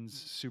conditions,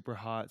 super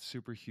hot,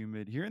 super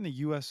humid. Here in the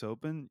US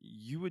Open,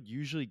 you would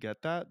usually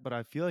get that, but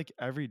I feel like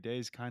every day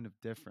is kind of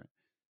different.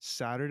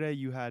 Saturday,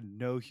 you had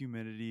no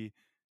humidity.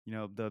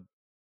 The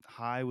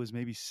high was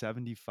maybe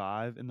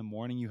 75. In the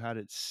morning, you had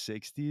it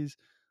 60s.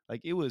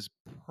 Like it was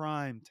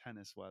prime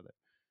tennis weather.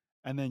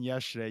 And then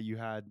yesterday, you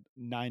had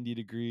 90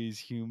 degrees,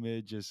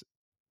 humid, just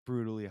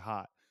brutally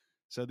hot.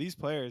 So these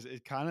players,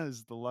 it kind of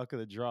is the luck of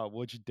the draw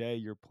which day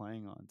you're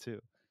playing on too,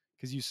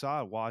 because you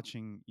saw it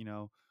watching,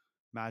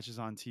 matches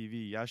on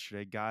TV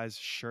yesterday. Guys'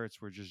 shirts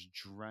were just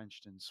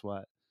drenched in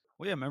sweat.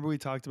 Well, yeah, remember we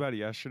talked about it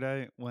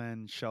yesterday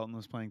when Shelton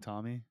was playing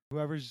Tommy.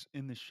 Whoever's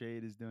in the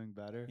shade is doing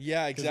better.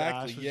 Yeah, 'Cause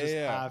exactly. Ash was Yeah, just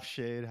yeah. half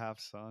shade, half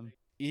sun.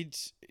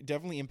 It's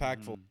definitely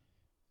impactful.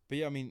 But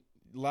yeah, I mean,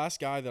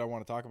 last guy that I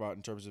want to talk about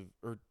in terms of,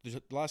 or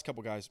the last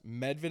couple guys,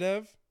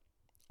 Medvedev,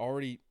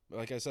 already,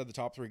 like I said, the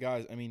top three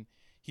guys. I mean,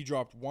 he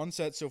dropped one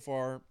set so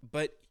far,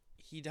 but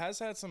he has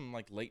had some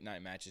like late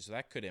night matches, so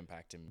that could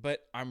impact him.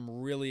 But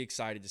I'm really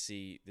excited to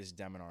see this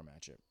Deminar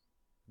matchup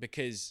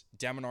because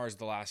Deminar is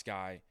the last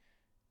guy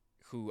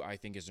who I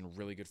think is in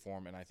really good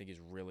form and I think is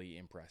really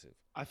impressive.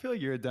 I feel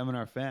like you're a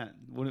Deminar fan.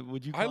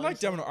 Would you? I call like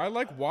yourself- Deminar. I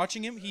like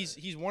watching him.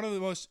 He's one of the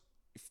most,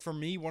 for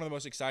me, one of the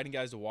most exciting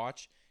guys to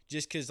watch.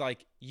 Just because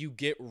like you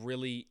get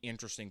really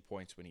interesting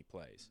points when he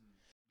plays.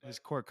 His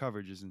court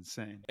coverage is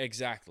insane.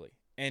 Exactly.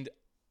 And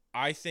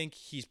I think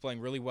he's playing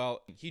really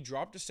well. He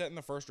dropped a set in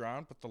the first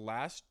round, but the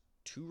last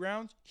 2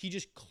 rounds, he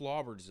just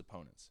clobbered his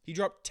opponents. He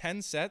dropped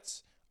 10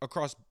 sets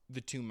across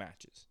the 2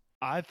 matches.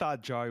 I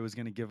thought Jari was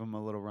going to give him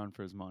a little run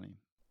for his money.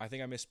 I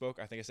think I misspoke.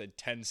 I think I said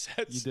 10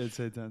 sets. You did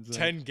say 10 sets.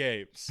 10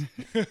 games.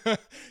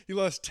 He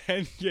lost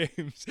 10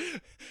 games.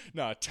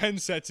 10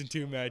 sets in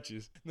 2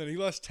 matches. And then he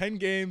lost 10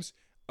 games.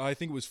 I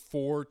think it was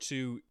 4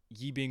 to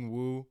Yibing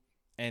Wu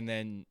and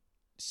then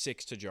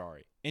 6 to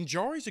Jari. And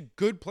Jari's a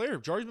good player.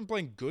 Jari's been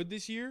playing good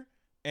this year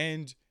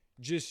and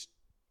just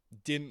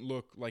didn't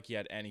look like he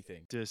had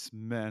anything.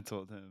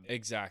 Dismantled him.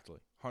 Exactly.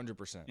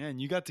 100%. Yeah, and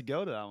you got to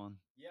go to that one.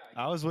 Yeah.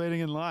 I was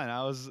waiting in line.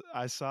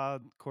 I saw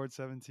court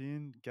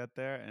 17 get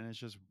there, and it's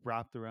just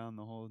wrapped around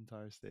the whole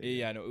entire stadium.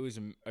 Yeah, no, it was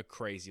a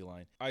crazy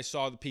line. I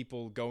saw the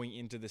people going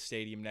into the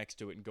stadium next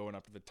to it and going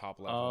up to the top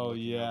level. Oh,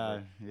 looking yeah,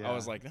 over. yeah. I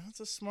was like, that's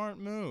a smart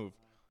move.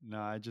 No,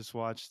 I just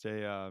watched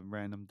a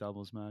random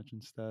doubles match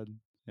instead.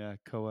 Yeah,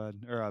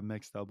 co-ed or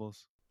mixed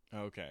doubles.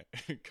 Okay.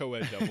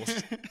 Co-ed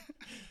doubles.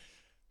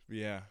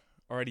 Yeah.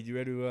 Alrighty, you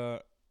ready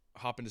to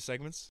hop into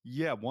segments?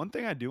 Yeah, one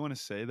thing I do want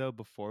to say though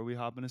before we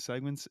hop into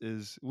segments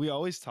is we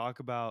always talk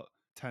about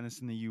tennis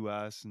in the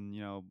US and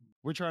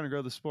we're trying to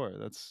grow the sport.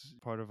 That's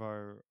part of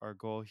our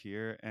goal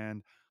here,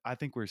 and I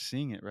think we're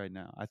seeing it right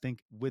now. I think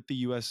with the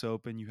US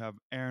Open, you have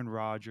Aaron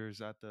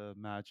Rodgers at the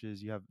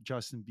matches, you have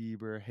Justin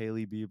Bieber,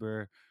 Haley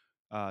Bieber,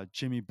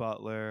 Jimmy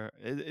Butler.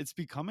 It's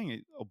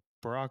becoming a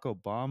Barack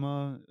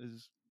Obama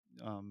is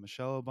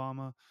Michelle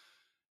Obama.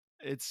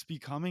 It's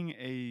becoming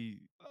a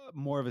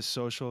more of a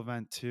social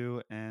event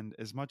too. And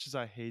as much as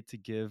I hate to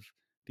give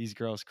these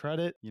girls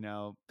credit,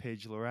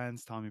 Paige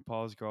Lorenz, Tommy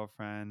Paul's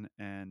girlfriend,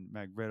 and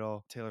Meg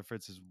Riddle, Taylor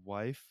Fritz's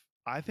wife,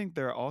 I think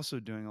they're also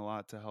doing a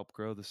lot to help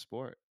grow the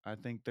sport. I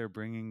think they're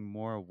bringing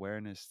more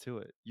awareness to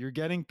it. You're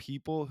getting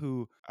people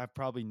who I've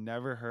probably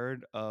never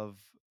heard of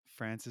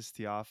Francis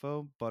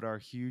Tiafoe, but are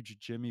huge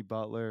Jimmy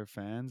Butler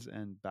fans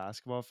and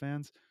basketball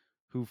fans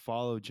who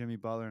follow Jimmy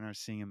Butler and are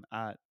seeing him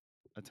at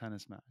a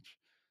tennis match.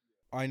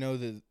 I know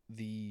that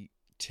the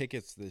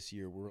tickets this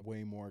year were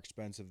way more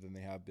expensive than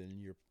they have been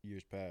in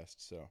years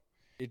past. So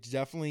it's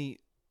definitely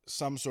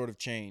some sort of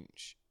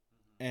change.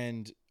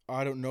 And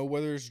I don't know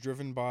whether it's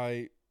driven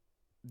by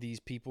these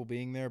people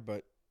being there,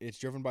 but it's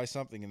driven by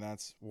something, and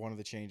that's one of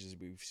the changes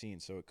we've seen.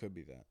 So it could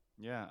be that.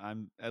 Yeah,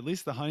 I'm at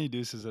least the honey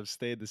deuces have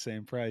stayed the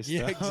same price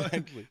Yeah, though.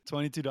 exactly.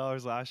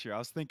 $22 last year. I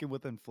was thinking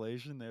with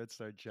inflation they would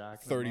start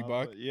jacking them 30 up,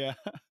 bucks. but yeah.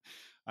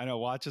 I know.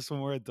 Watch us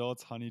when we're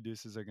adults. Honey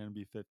deuces are going to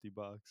be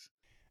 $50.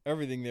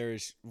 Everything there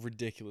is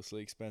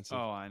ridiculously expensive.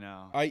 Oh, I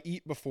know. I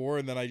eat before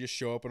and then I just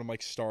show up and I'm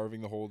like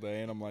starving the whole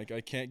day and I'm like, I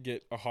can't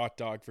get a hot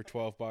dog for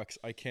 12 bucks.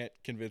 I can't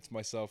convince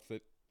myself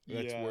that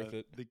that's Yeah, worth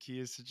it. the key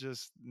is to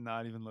just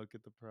not even look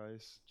at the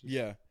price. Just,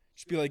 Yeah.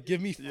 Just be like,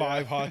 give me 5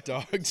 Yeah. hot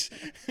dogs.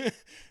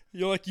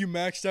 You're like, you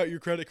maxed out your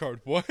credit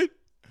card. What?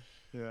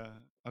 Yeah.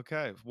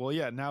 Okay. Well,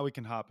 yeah, now we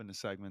can hop into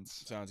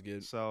segments. Sounds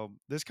good. So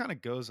this kind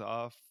of goes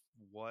off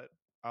what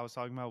I was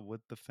talking about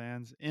with the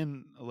fans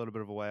in a little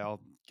bit of a way.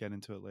 I'll get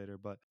into it later.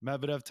 But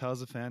Medvedev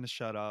tells a fan to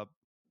shut up.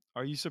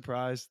 Are you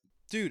surprised?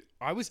 Dude,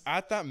 I was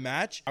at that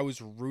match. I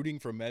was rooting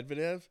for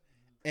Medvedev,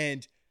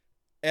 and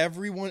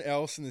everyone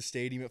else in the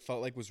stadium, it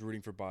felt like, was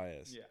rooting for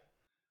Baez. Yeah.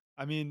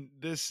 I mean,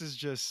 this is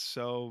just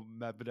so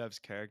Medvedev's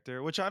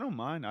character, which I don't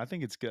mind. I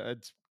think it's good.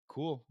 It's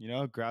cool. You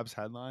know, it grabs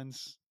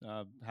headlines,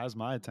 has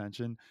my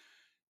attention.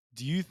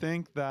 Do you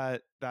think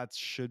that that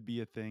should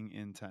be a thing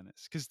in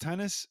tennis? Because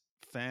tennis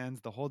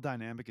fans, the whole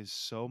dynamic is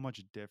so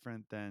much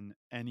different than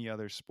any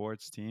other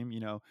sports team. You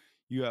know,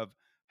 you have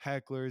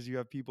hecklers, you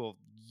have people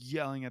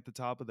yelling at the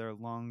top of their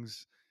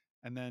lungs,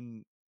 and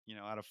then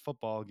at a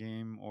football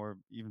game or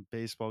even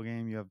baseball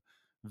game, you have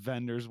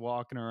vendors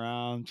walking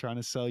around trying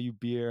to sell you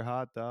beer,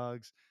 hot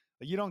dogs.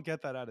 Like, you don't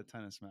get that at a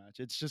tennis match.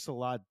 It's just a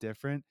lot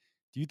different.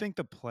 Do you think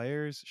the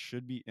players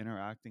should be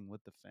interacting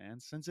with the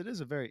fans since it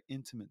is a very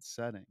intimate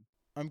setting?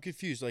 I'm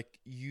confused. Like,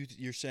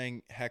 you're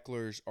saying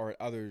hecklers are at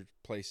other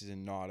places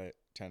and not at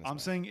tennis I'm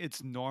matches. saying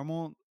it's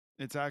normal.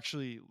 It's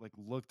actually like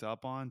looked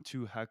up on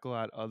to heckle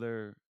at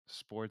other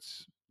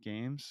sports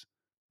games.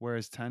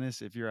 Whereas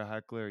tennis, if you're a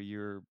heckler,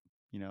 you're,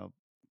 you know,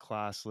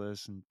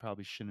 classless and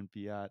probably shouldn't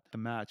be at the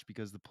match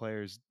because the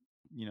players,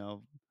 you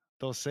know,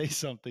 they'll say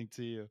something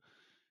to you.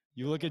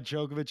 You look at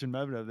Djokovic and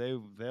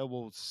Medvedev, they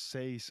will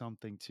say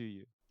something to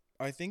you.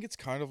 I think it's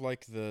kind of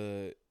like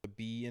the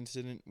bee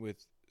incident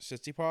with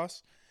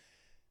Tsitsipas.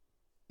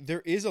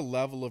 There is a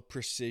level of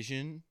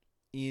precision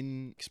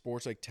in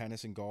sports like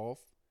tennis and golf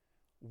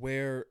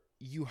where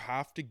you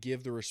have to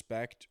give the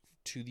respect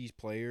to these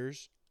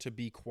players to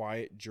be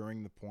quiet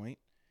during the point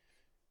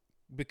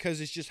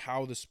because it's just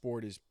how the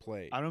sport is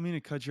played. I don't mean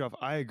to cut you off.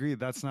 I agree.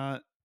 That's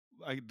not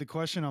like the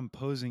question I'm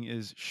posing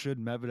is should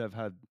Medvedev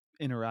have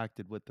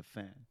interacted with the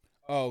fan?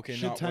 Oh, okay.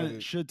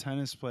 Should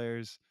tennis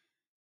players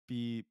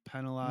be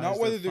penalized? Not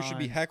or whether there should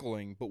be fined?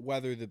 heckling, but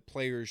whether the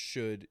players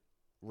should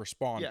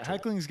respond. Yeah, to it.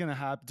 heckling is going to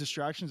happen.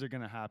 Distractions are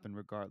going to happen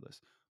regardless.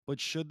 But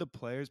should the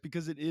players,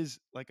 because it is,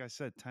 like I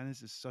said,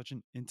 tennis is such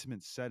an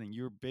intimate setting.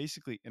 You're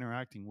basically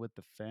interacting with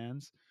the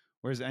fans,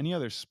 whereas any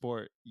other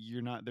sport,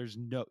 you're not. There's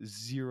no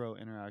zero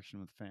interaction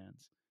with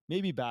fans.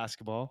 Maybe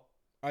basketball.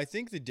 I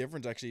think the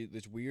difference actually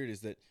that's weird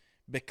is that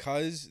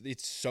because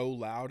it's so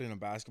loud in a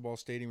basketball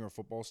stadium or a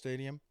football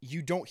stadium,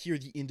 you don't hear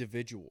the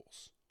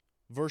individuals.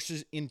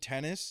 Versus in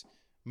tennis,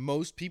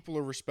 most people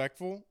are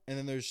respectful, and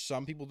then there's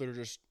some people that are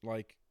just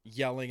like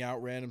yelling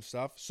out random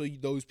stuff. So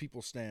those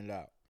people stand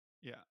out.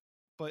 Yeah.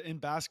 But in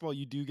basketball,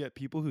 you do get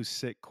people who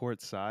sit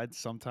courtside,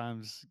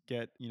 sometimes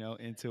get,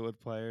 into it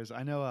with players.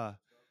 I know,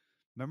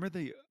 remember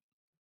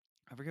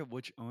I forget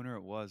which owner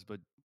it was, but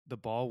the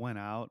ball went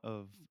out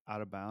of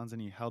bounds and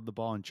he held the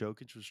ball and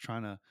Jokic was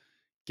trying to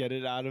get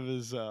it out of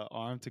his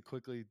arm to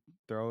quickly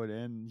throw it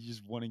in. He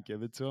just wouldn't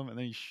give it to him. And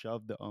then he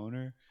shoved the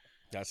owner.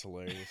 That's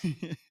hilarious.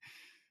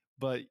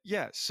 But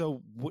yeah,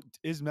 so what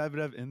is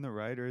Medvedev in the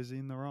right or is he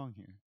in the wrong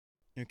here?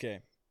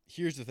 Okay,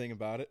 here's the thing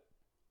about it.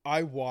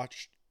 I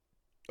watched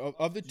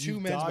of the two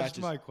You've men's dodged matches.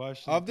 my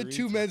question Of the 3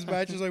 two men's times.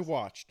 matches I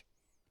watched,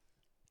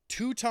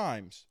 2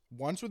 times,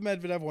 once with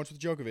Medvedev, once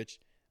with Djokovic,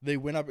 they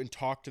went up and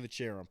talked to the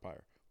chair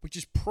umpire, which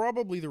is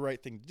probably the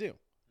right thing to do.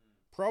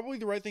 Probably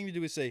the right thing to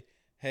do is say,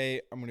 hey,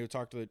 I'm going to go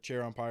talk to the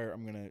chair umpire.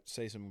 I'm going to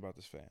say something about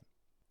this fan.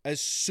 As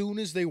soon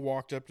as they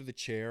walked up to the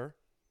chair,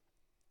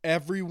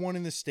 everyone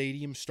in the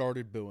stadium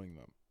started booing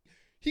them.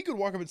 He could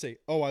walk up and say,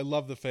 oh, I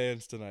love the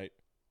fans tonight.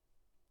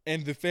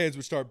 And the fans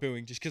would start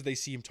booing just because they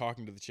see him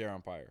talking to the chair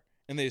umpire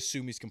and they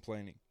assume he's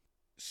complaining.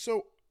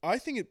 So I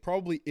think it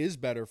probably is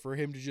better for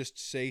him to just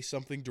say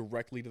something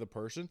directly to the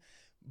person,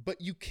 but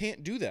you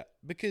can't do that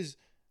because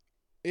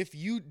if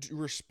you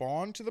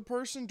respond to the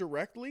person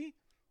directly,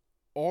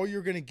 all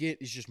you're going to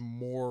get is just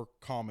more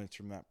comments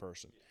from that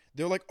person.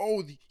 They're like,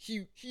 oh,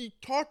 he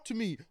talked to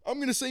me. I'm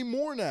going to say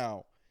more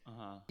now.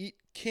 It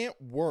can't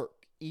work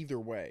either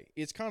way.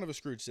 It's kind of a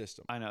screwed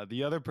system. I know.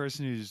 The other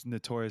person who's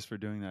notorious for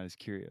doing that is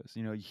Kyrgios.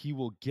 He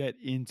will get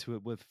into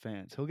it with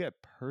fans. He'll get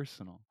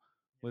personal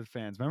with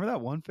fans. Remember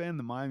that one fan in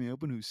the Miami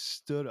Open who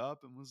stood up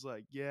and was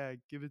like, yeah,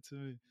 give it to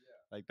me.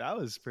 Like, that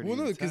was pretty Well,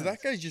 no, because that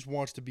intense. guy just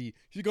wants to be,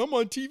 he's like, I'm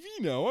on TV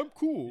now. I'm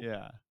cool.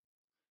 Yeah.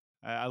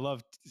 I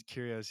love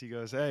Kyrgios. He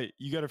goes, hey,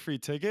 you got a free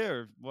ticket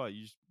or what?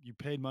 You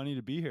paid money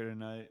to be here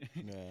tonight.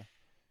 Yeah.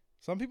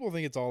 Some people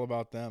think it's all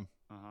about them.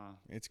 Uh-huh.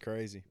 It's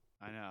crazy.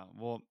 I know.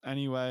 Well,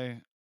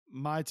 anyway,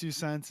 my 2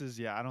 cents is,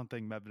 I don't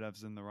think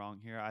Medvedev's in the wrong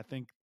here. I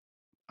think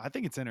I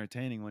think it's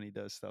entertaining when he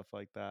does stuff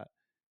like that.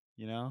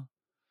 You know,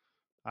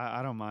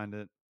 I don't mind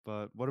it.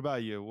 But what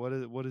about you?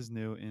 What is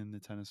new in the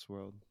tennis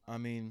world? I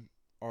mean,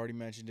 already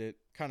mentioned it.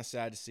 Kind of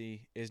sad to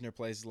see Isner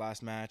plays his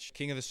last match.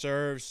 King of the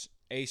serves,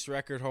 ace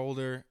record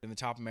holder, in the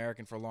top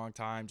American for a long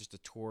time. Just a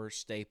tour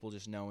staple.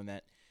 Just knowing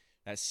that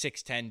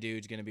 6'10"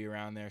 dude's gonna be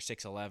around there,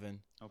 6'11".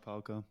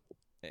 Opelka.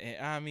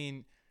 I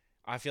mean,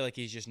 I feel like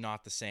he's just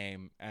not the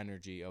same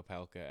energy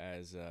Opelka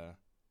as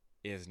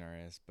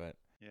Isner is. But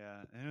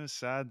Yeah, and it was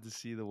sad to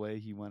see the way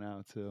he went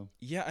out too.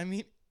 yeah, I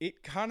mean,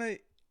 it kind of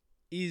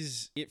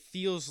is. It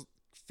feels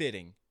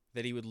fitting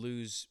that he would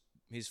lose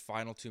his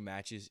final two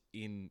matches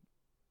in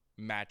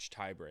match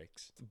tie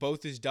breaks.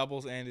 Both his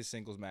doubles and his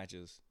singles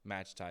matches,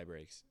 match tie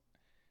breaks.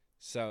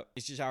 So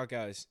it's just how it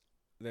goes.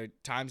 The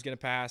time's gonna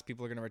pass.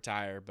 People are gonna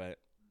retire, but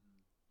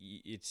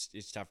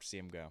it's tough to see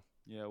him go.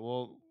 Yeah,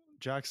 well,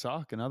 Jack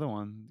Sock, another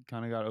one,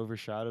 kind of got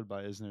overshadowed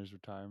by Isner's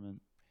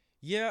retirement.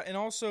 Yeah, and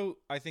also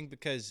I think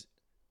because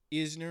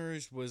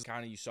Isner's was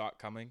kind of, you saw it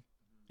coming,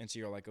 and so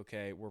you're like,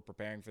 okay, we're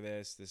preparing for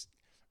this,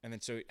 and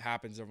then so it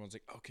happens. Everyone's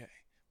like, okay,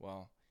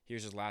 well,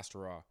 here's his last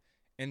hurrah.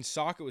 And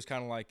Sock, it was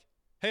kind of like,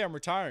 hey, I'm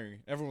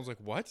retiring. Everyone's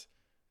like, what?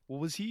 Well,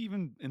 was he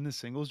even in the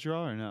singles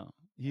draw or no?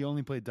 He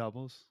only played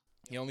doubles.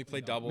 He only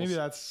played doubles. Maybe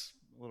that's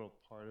a little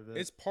part of it.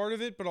 It's part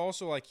of it, but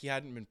also like he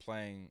hadn't been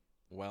playing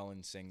well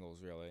in singles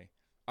really.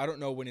 I don't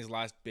know when his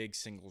last big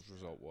singles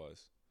result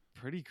was.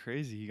 pretty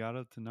crazy. He got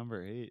up to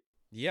number 8.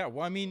 Yeah,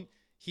 well, I mean,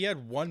 he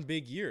had one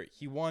big year.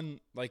 He won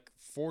like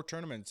 4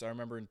 tournaments. I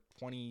remember in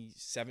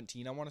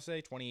 2017, I want to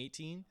say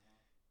 2018,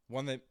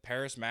 won the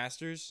Paris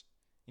Masters,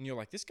 and you're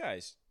like, this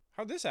guy's,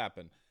 how'd this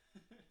happen?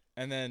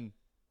 And then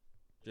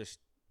just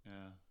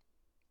Yeah.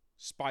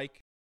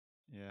 spike.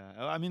 Yeah.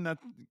 I mean, that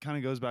kind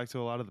of goes back to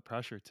a lot of the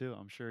pressure, too.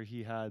 I'm sure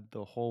he had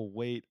the whole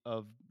weight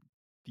of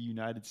the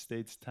United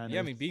States tennis. Yeah,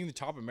 I mean, being the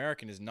top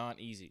American is not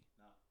easy.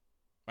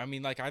 I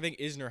mean, like, I think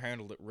Isner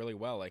handled it really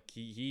well. Like,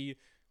 he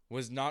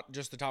was not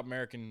just the top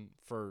American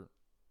for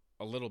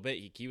a little bit.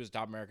 He was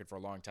top American for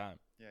a long time.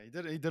 Yeah,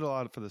 he did a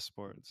lot for the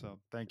sport. So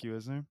thank you,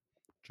 Isner.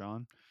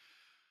 John.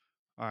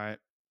 All right.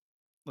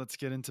 Let's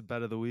get into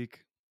bet of the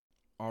week.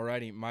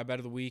 Alrighty, my bet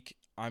of the week,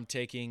 I'm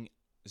taking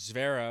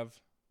Zverev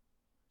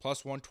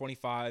plus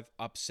 125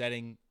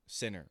 upsetting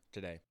Sinner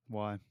today.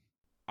 Why?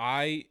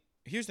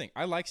 Here's the thing,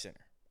 I like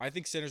Sinner. I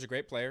think Sinner's a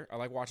great player. I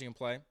like watching him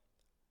play.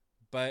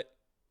 But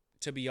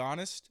to be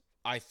honest,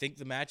 I think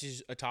the match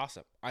is a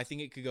toss-up. I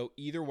think it could go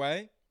either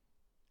way,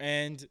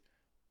 and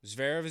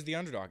Zverev is the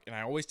underdog. And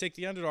I always take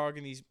the underdog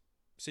in these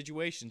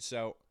situations,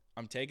 so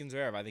I'm taking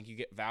Zverev. I think you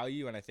get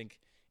value, and I think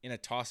in a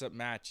toss-up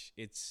match,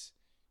 it's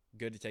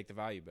good to take the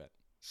value bet.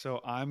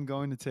 So I'm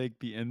going to take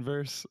the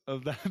inverse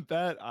of that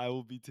bet. I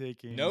will be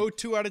taking No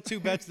 2 out of 2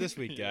 bets this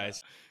week, Yeah.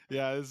 guys.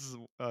 Yeah, this is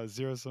a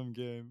zero-sum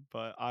game,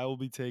 but I will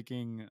be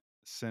taking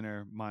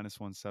Sinner minus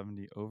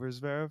 170 over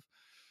Zverev.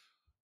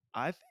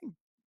 I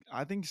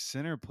think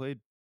Sinner played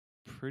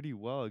pretty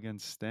well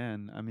against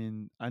Stan. I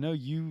mean, I know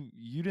you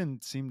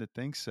didn't seem to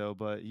think so,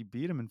 but he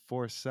beat him in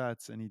 4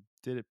 sets and he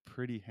did it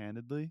pretty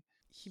handedly.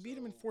 He beat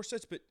him in 4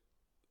 sets, but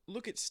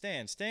look at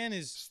Stan. Stan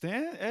is...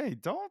 Stan, hey,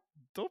 don't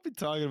be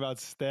talking about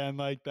Stan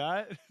like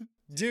that.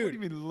 Dude, what do you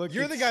mean look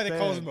you're at the guy that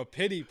calls Stan? him a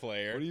pity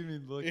player. What do you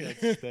mean look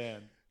at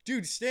Stan?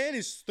 Dude, Stan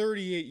is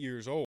 38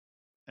 years old.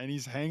 And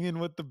he's hanging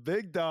with the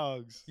big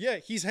dogs. Yeah,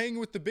 he's hanging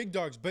with the big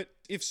dogs. But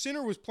if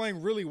Sinner was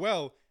playing really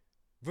well,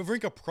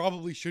 Wawrinka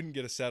probably shouldn't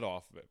get a set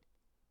off of it.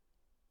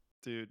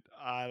 Dude,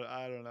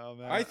 I don't know,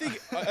 man. I think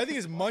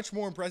it's much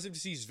more impressive to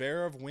see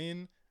Zverev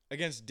win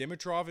against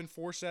Dimitrov in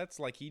 4 sets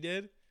like he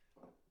did.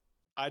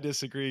 I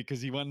disagree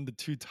because he went into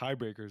 2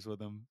 tiebreakers with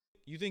him.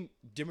 You think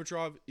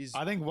Dimitrov is...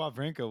 I think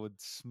Wawrinka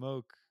would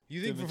smoke.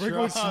 You think Dimitrov.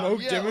 Wawrinka would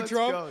smoke Yeah, let's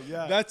Dimitrov? go,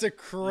 yeah. That's a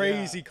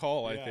crazy Yeah,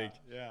 call, I yeah, think.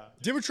 Yeah.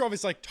 Dimitrov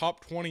is like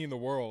top 20 in the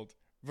world.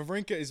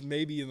 Wawrinka is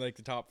maybe in like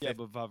the top 50. Yeah,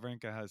 but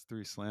Wawrinka has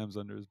 3 slams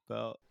under his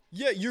belt.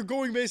 Yeah, you're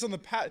going based on the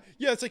pat.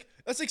 Yeah,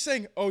 that's like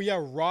saying, oh yeah,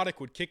 Roddick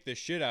would kick the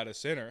shit out of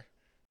Sinner.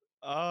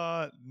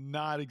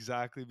 Not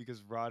exactly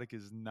because Roddick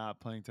is not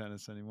playing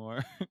tennis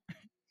anymore.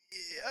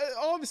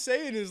 All I'm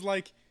saying is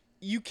like,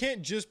 you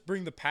can't just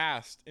bring the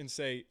past and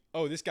say,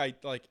 oh, this guy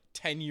like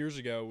 10 years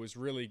ago was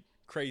really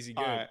crazy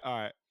good. All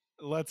right.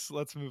 Let's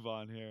move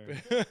on here.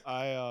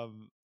 I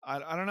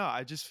don't know.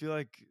 I just feel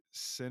like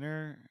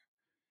Sinner,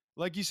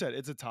 like you said,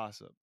 it's a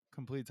toss up,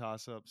 complete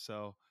toss up.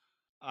 So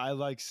I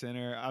like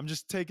Sinner. I'm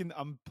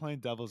playing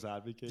devil's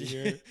advocate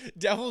here.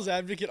 Devil's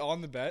advocate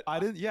on the bet. I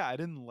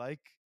didn't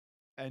like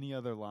any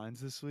other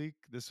lines this week.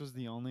 This was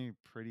the only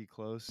pretty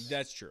close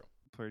That's true.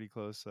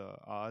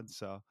 odds.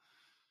 So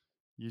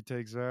you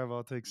take Zverev,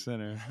 I'll take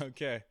Sinner.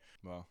 Okay.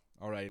 Well,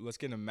 all right. Let's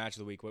get into match of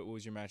the week. What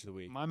was your match of the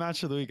week? My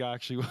match of the week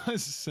actually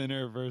was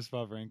Sinner versus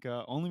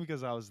Wawrinka, only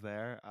because I was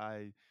there.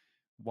 I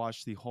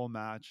watched the whole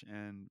match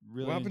and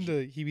really. What happened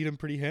to he beat him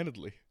pretty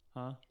handedly?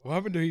 Huh? What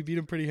happened to he beat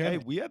him pretty Hey,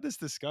 handedly? we had this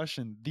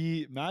discussion.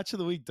 The match of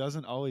the week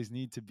doesn't always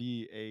need to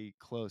be a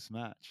close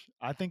match.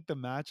 I think the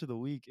match of the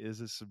week is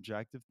a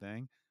subjective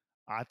thing.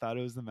 I thought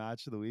it was the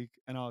match of the week,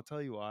 and I'll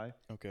tell you why.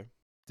 Okay.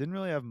 didn't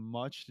really have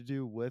much to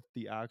do with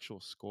the actual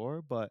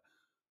score, but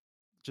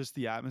just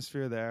the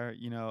atmosphere there.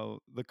 You know,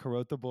 the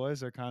Carota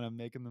boys are kind of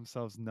making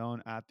themselves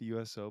known at the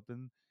US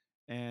Open,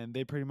 and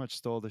they pretty much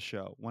stole the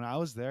show. When I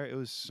was there, it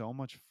was so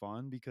much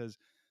fun because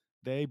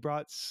they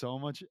brought so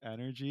much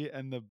energy,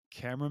 and the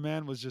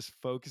cameraman was just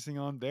focusing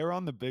on, they were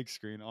on the big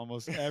screen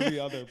almost every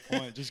other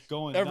point, just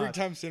going Every nuts.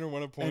 time Sinner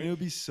won a point. And it would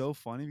be so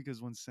funny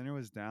because when Sinner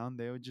was down,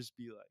 they would just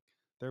be like,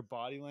 their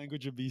body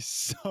language would be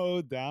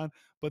so down,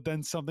 but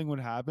then something would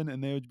happen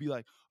and they would be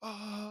like,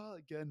 oh,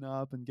 getting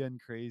up and getting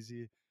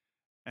crazy.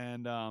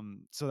 And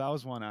so that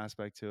was one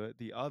aspect to it.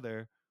 The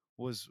other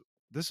was,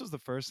 this was the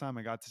first time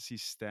I got to see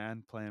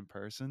Stan play in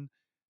person.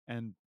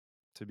 And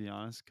to be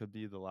honest, could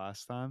be the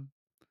last time.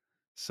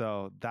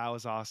 So that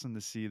was awesome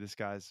to see this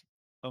guy's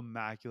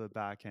immaculate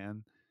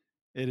backhand.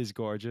 It is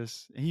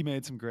gorgeous. He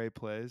made some great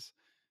plays.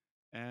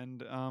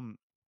 And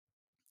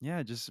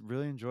yeah, just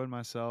really enjoyed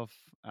myself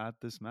at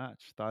this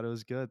match. Thought it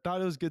was good. Thought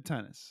it was good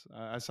tennis.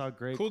 I saw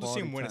great Cool to see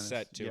quality him win tennis. a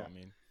set too. Yeah, I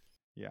mean,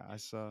 yeah, I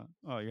saw.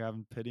 Oh, you're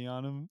having pity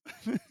on him?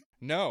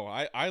 no,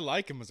 I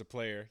like him as a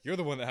player. You're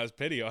the one that has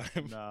pity on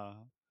him. No,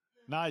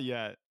 not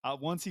yet.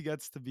 Once he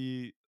gets to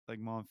be like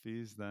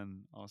Monfils,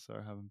 then I'll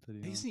start having pity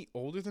on Isn't him. he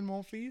older than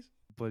Monfils?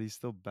 But he's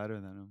still better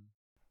than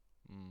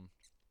him.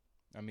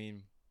 I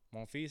mean,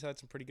 Monfils had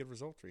some pretty good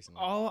results recently.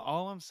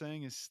 All I'm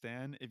saying is,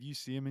 Stan, if you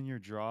see him in your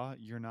draw,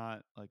 you're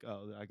not like,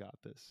 oh, I got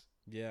this.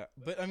 Yeah,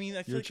 but I mean,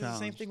 I feel You're like it's the same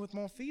challenged. thing with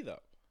Monfils though.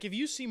 If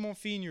you see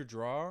Monfils in your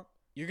draw,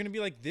 you're gonna be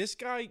like, this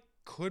guy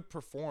could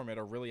perform at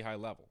a really high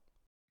level.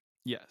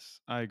 Yes,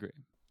 I agree.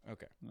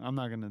 Okay. I'm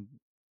not gonna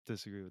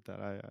disagree with that.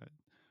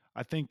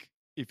 I think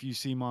if you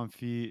see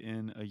Monfils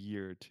in a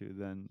year or two,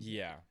 then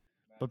Yeah.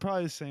 But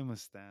probably the same with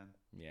Stan.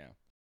 Yeah.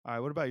 All right,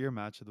 what about your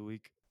match of the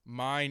week?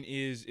 Mine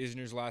is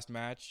Isner's last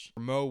match.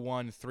 Mo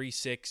won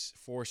 3-6,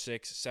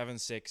 4-6,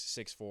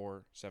 7-6,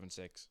 6-4,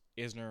 7-6.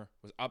 Isner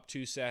was up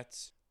 2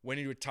 sets, went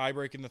into a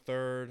tiebreak in the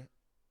third,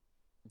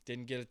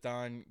 didn't get it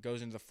done,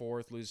 goes into the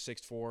fourth, loses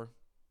 6-4.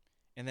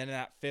 And then in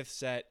that fifth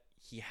set,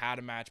 he had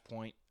a match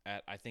point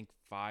at, I think,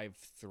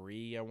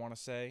 5-3, I want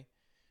to say.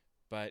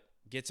 But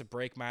gets a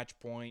break match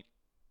point,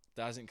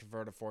 doesn't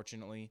convert,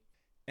 unfortunately.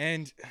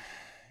 And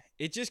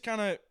it just kind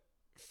of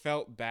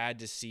felt bad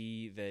to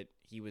see that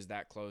he was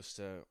that close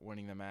to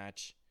winning the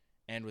match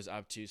and was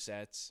up 2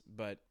 sets.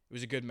 But it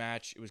was a good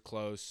match. It was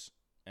close.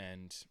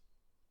 And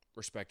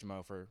respect to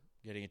Mo for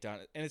getting it done.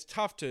 And it's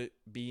tough to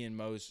be in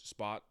Mo's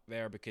spot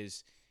there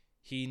because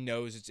he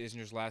knows it's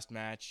Isner's last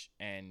match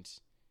and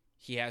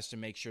he has to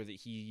make sure that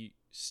he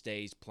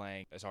stays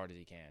playing as hard as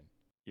he can.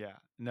 Yeah,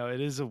 no,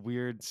 it is a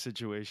weird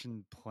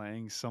situation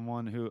playing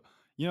someone who,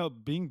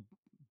 being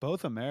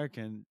both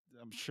American,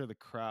 I'm sure the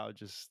crowd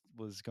just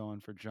was going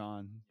for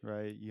John,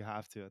 right? You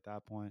have to at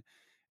that point.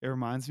 It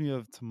reminds me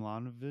of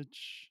Tomljanovic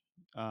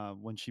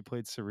when she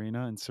played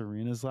Serena in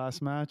Serena's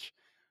last match.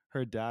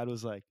 Her dad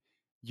was like,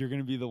 you're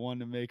going to be the one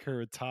to make her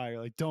retire.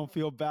 Like, don't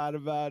feel bad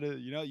about it.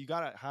 You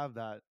got to have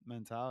that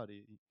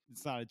mentality.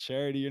 It's not a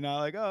charity. You're not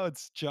like, oh,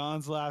 it's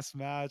John's last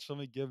match. Let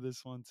me give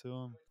this one to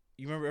him.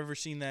 You remember ever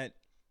seen that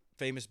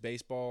famous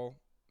baseball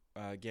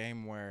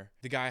game where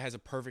the guy has a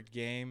perfect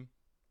game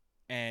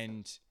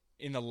and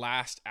in the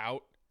last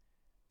out,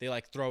 they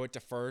like throw it to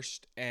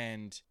first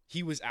and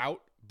he was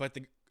out, but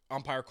the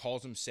umpire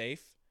calls him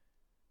safe.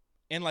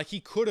 And like he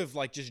could have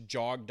like just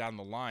jogged down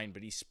the line,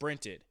 but he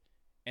sprinted.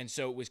 And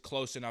so it was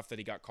close enough that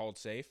he got called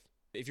safe.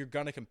 If you're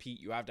going to compete,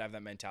 you have to have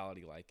that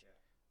mentality like,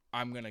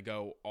 I'm going to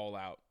go all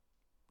out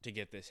to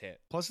get this hit.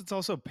 Plus, it's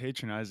also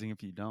patronizing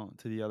if you don't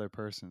to the other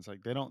person. It's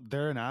like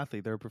they're an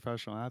athlete, they're a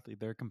professional athlete,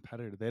 they're a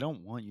competitor. They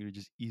don't want you to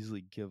just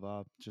easily give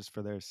up just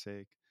for their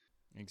sake.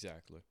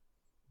 Exactly.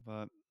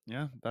 But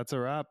yeah, that's a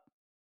wrap.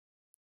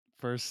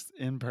 First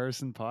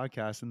in-person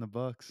podcast in the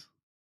books.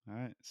 All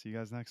right, see you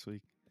guys next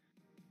week.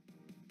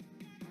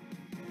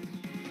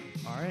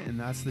 All right, and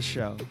that's the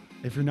show.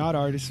 If you're not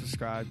already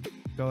subscribed,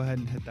 go ahead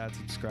and hit that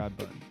subscribe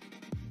button.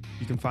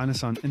 You can find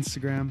us on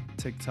Instagram,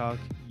 TikTok,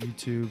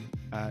 YouTube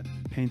at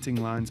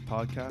Painting Lines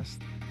Podcast.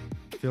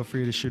 Feel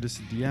free to shoot us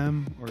a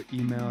DM or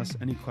email us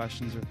any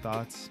questions or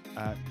thoughts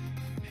at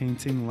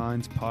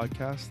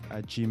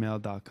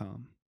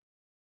paintinglinespodcast@gmail.com.